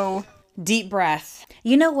 So deep breath.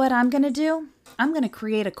 You know what I'm going to do? I'm going to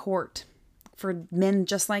create a court for men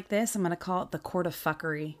just like this. I'm going to call it the court of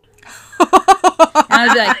fuckery. And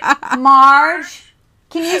I'd be like, Marge,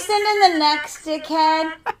 can you send in the next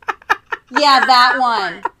dickhead? Yeah, that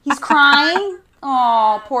one. He's crying.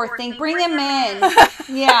 Oh, poor thing. Bring him in.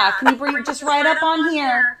 Yeah, can you bring just right up on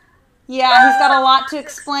here? Yeah, he's got a lot to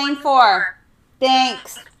explain for.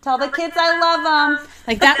 Thanks. Tell the kids I love them.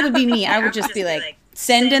 Like, that would be me. I would just be like,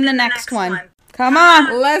 send in the next one. Come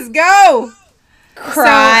on. Let's go.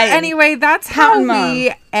 Cry. So anyway, that's how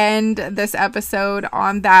we end this episode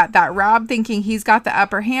on that Rob thinking he's got the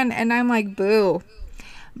upper hand. And I'm like, boo.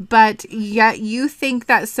 But yet you think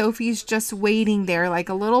that Sophie's just waiting there like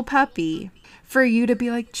a little puppy for you to be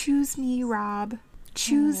like, choose me, Rob.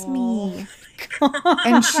 Choose me.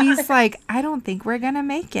 And she's like, I don't think we're going to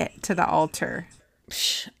make it to the altar.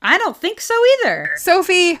 I don't think so either.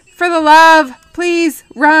 Sophie, for the love, please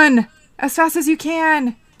run as fast as you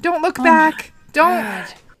can. Don't look back. Don't. God.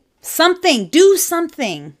 Something. Do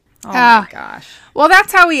something. Oh my gosh. Well,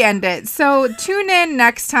 that's how we end it. So tune in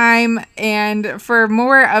next time and for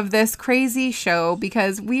more of this crazy show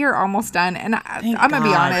because we are almost done. And I'm going to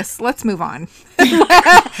be honest. Let's move on.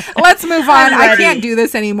 Let's move on. I can't do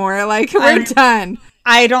this anymore. Like, we're done.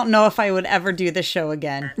 I don't know if I would ever do the show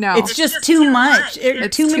again. No. It's just too much.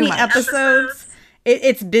 Too many episodes.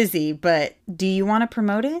 It's busy, but do you want to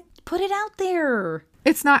promote it? Put it out there.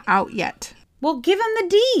 It's not out yet. Well, give him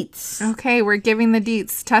the deets. Okay, we're giving the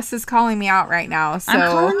deets. Tess is calling me out right now. So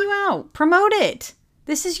I'm calling you out. Promote it.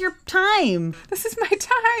 This is your time. This is my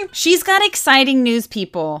time. She's got exciting news,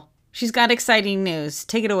 people. She's got exciting news.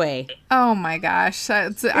 Take it away. Oh my gosh.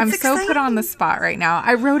 I'm so put on the spot right now.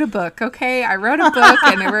 I wrote a book, okay? I wrote a book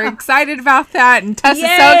and we're excited about that. And Tess is so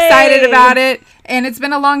excited about it. And it's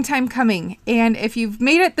been a long time coming. And if you've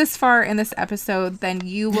made it this far in this episode, then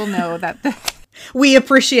you will know that we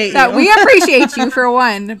appreciate you. We appreciate you for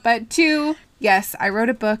one. But two, yes, I wrote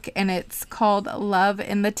a book and it's called Love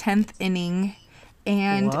in the 10th Inning.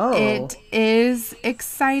 And it is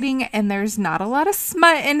exciting and there's not a lot of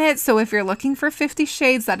smut in it. So if you're looking for 50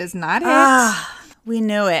 Shades, that is not it. We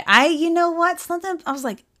knew it. You know what? Something, I was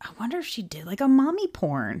like, I wonder if she did like a mommy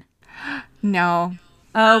porn. No.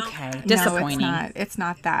 Okay. Disappointing. No, it's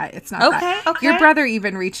not that. It's not that. Okay. Your brother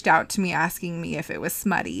even reached out to me asking me if it was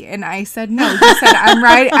smutty. And I said, no. He said,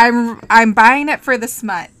 I'm buying it for the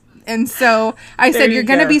smut. And so I said, you're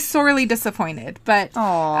going to be sorely disappointed. But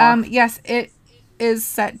yes, it is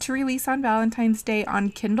set to release on Valentine's Day on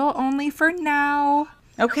Kindle only for now.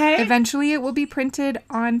 Okay. Eventually it will be printed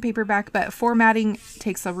on paperback, but formatting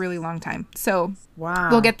takes a really long time. So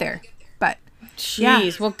we'll get there. But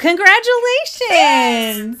jeez, well,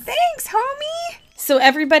 congratulations. Thanks, homie. So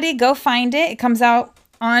everybody go find it. It comes out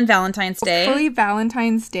on Valentine's Day. Hopefully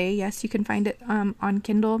Valentine's Day. Yes, you can find it on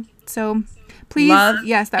Kindle. So please, that would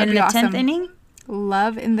be awesome. Love in the 10th Inning?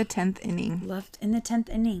 Love in the 10th Inning. Love in the 10th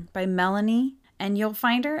Inning by Melanie. And you'll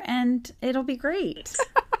find her, and it'll be great.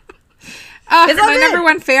 It's my number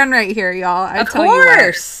one fan right here, y'all. Of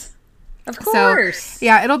course. So,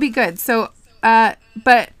 yeah, it'll be good. So,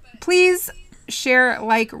 but please share,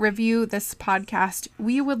 review this podcast.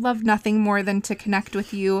 We would love nothing more than to connect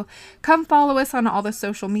with you. Come follow us on all the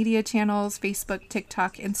social media channels, Facebook,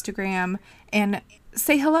 TikTok, Instagram, and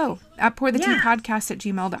say hello at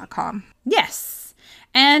pourtheteapodcast@gmail.com. Yes.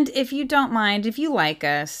 And if you don't mind, if you like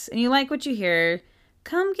us and you like what you hear,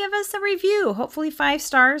 come give us a review. Hopefully 5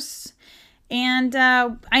 stars. And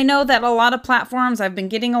I know that a lot of platforms, I've been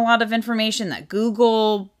getting a lot of information that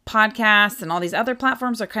Google Podcasts and all these other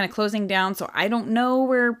platforms are kind of closing down. So I don't know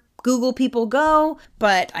where Google people go,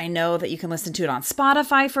 but I know that you can listen to it on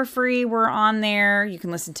Spotify for free. We're on there. You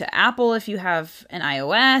can listen to Apple if you have an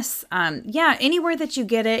iOS. Yeah, anywhere that you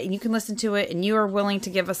get it and you can listen to it and you are willing to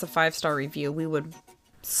give us a 5-star review, we would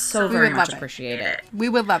very much appreciate it. We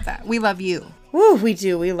would love that. We love you. Woo, we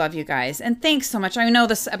do. We love you guys. And thanks so much. I know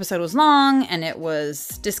this episode was long and it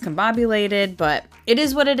was discombobulated, but it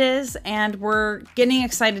is what it is. And we're getting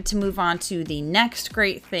excited to move on to the next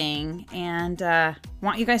great thing and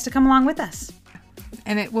want you guys to come along with us.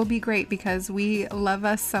 And it will be great because we love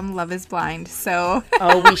us some Love is Blind. So.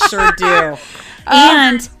 Oh, we sure do.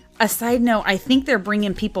 And a side note, I think they're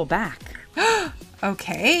bringing people back.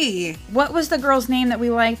 Okay. What was the girl's name that we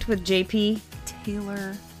liked with JP?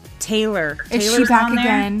 Taylor. Is she back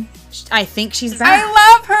again? I think she's back.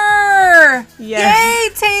 I love her. Yes.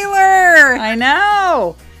 Yay, Taylor. I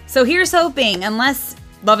know. So here's hoping, unless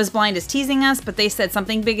Love is Blind is teasing us, but they said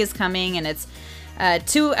something big is coming, and it's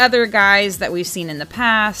 2 other guys that we've seen in the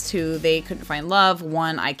past who they couldn't find love.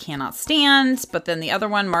 One I cannot stand, but then the other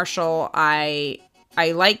one, Marshall, I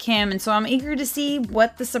like him, and so I'm eager to see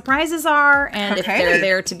what the surprises are and if they're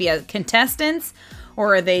there to be a contestants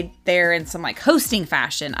or are they there in some like hosting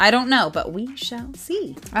fashion. I don't know, but we shall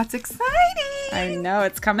see. That's exciting. I know,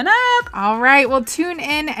 it's coming up. All right, well, tune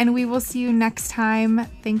in and we will see you next time.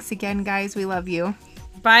 Thanks again, guys. We love you.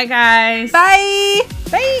 Bye, guys. Bye.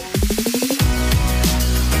 Bye.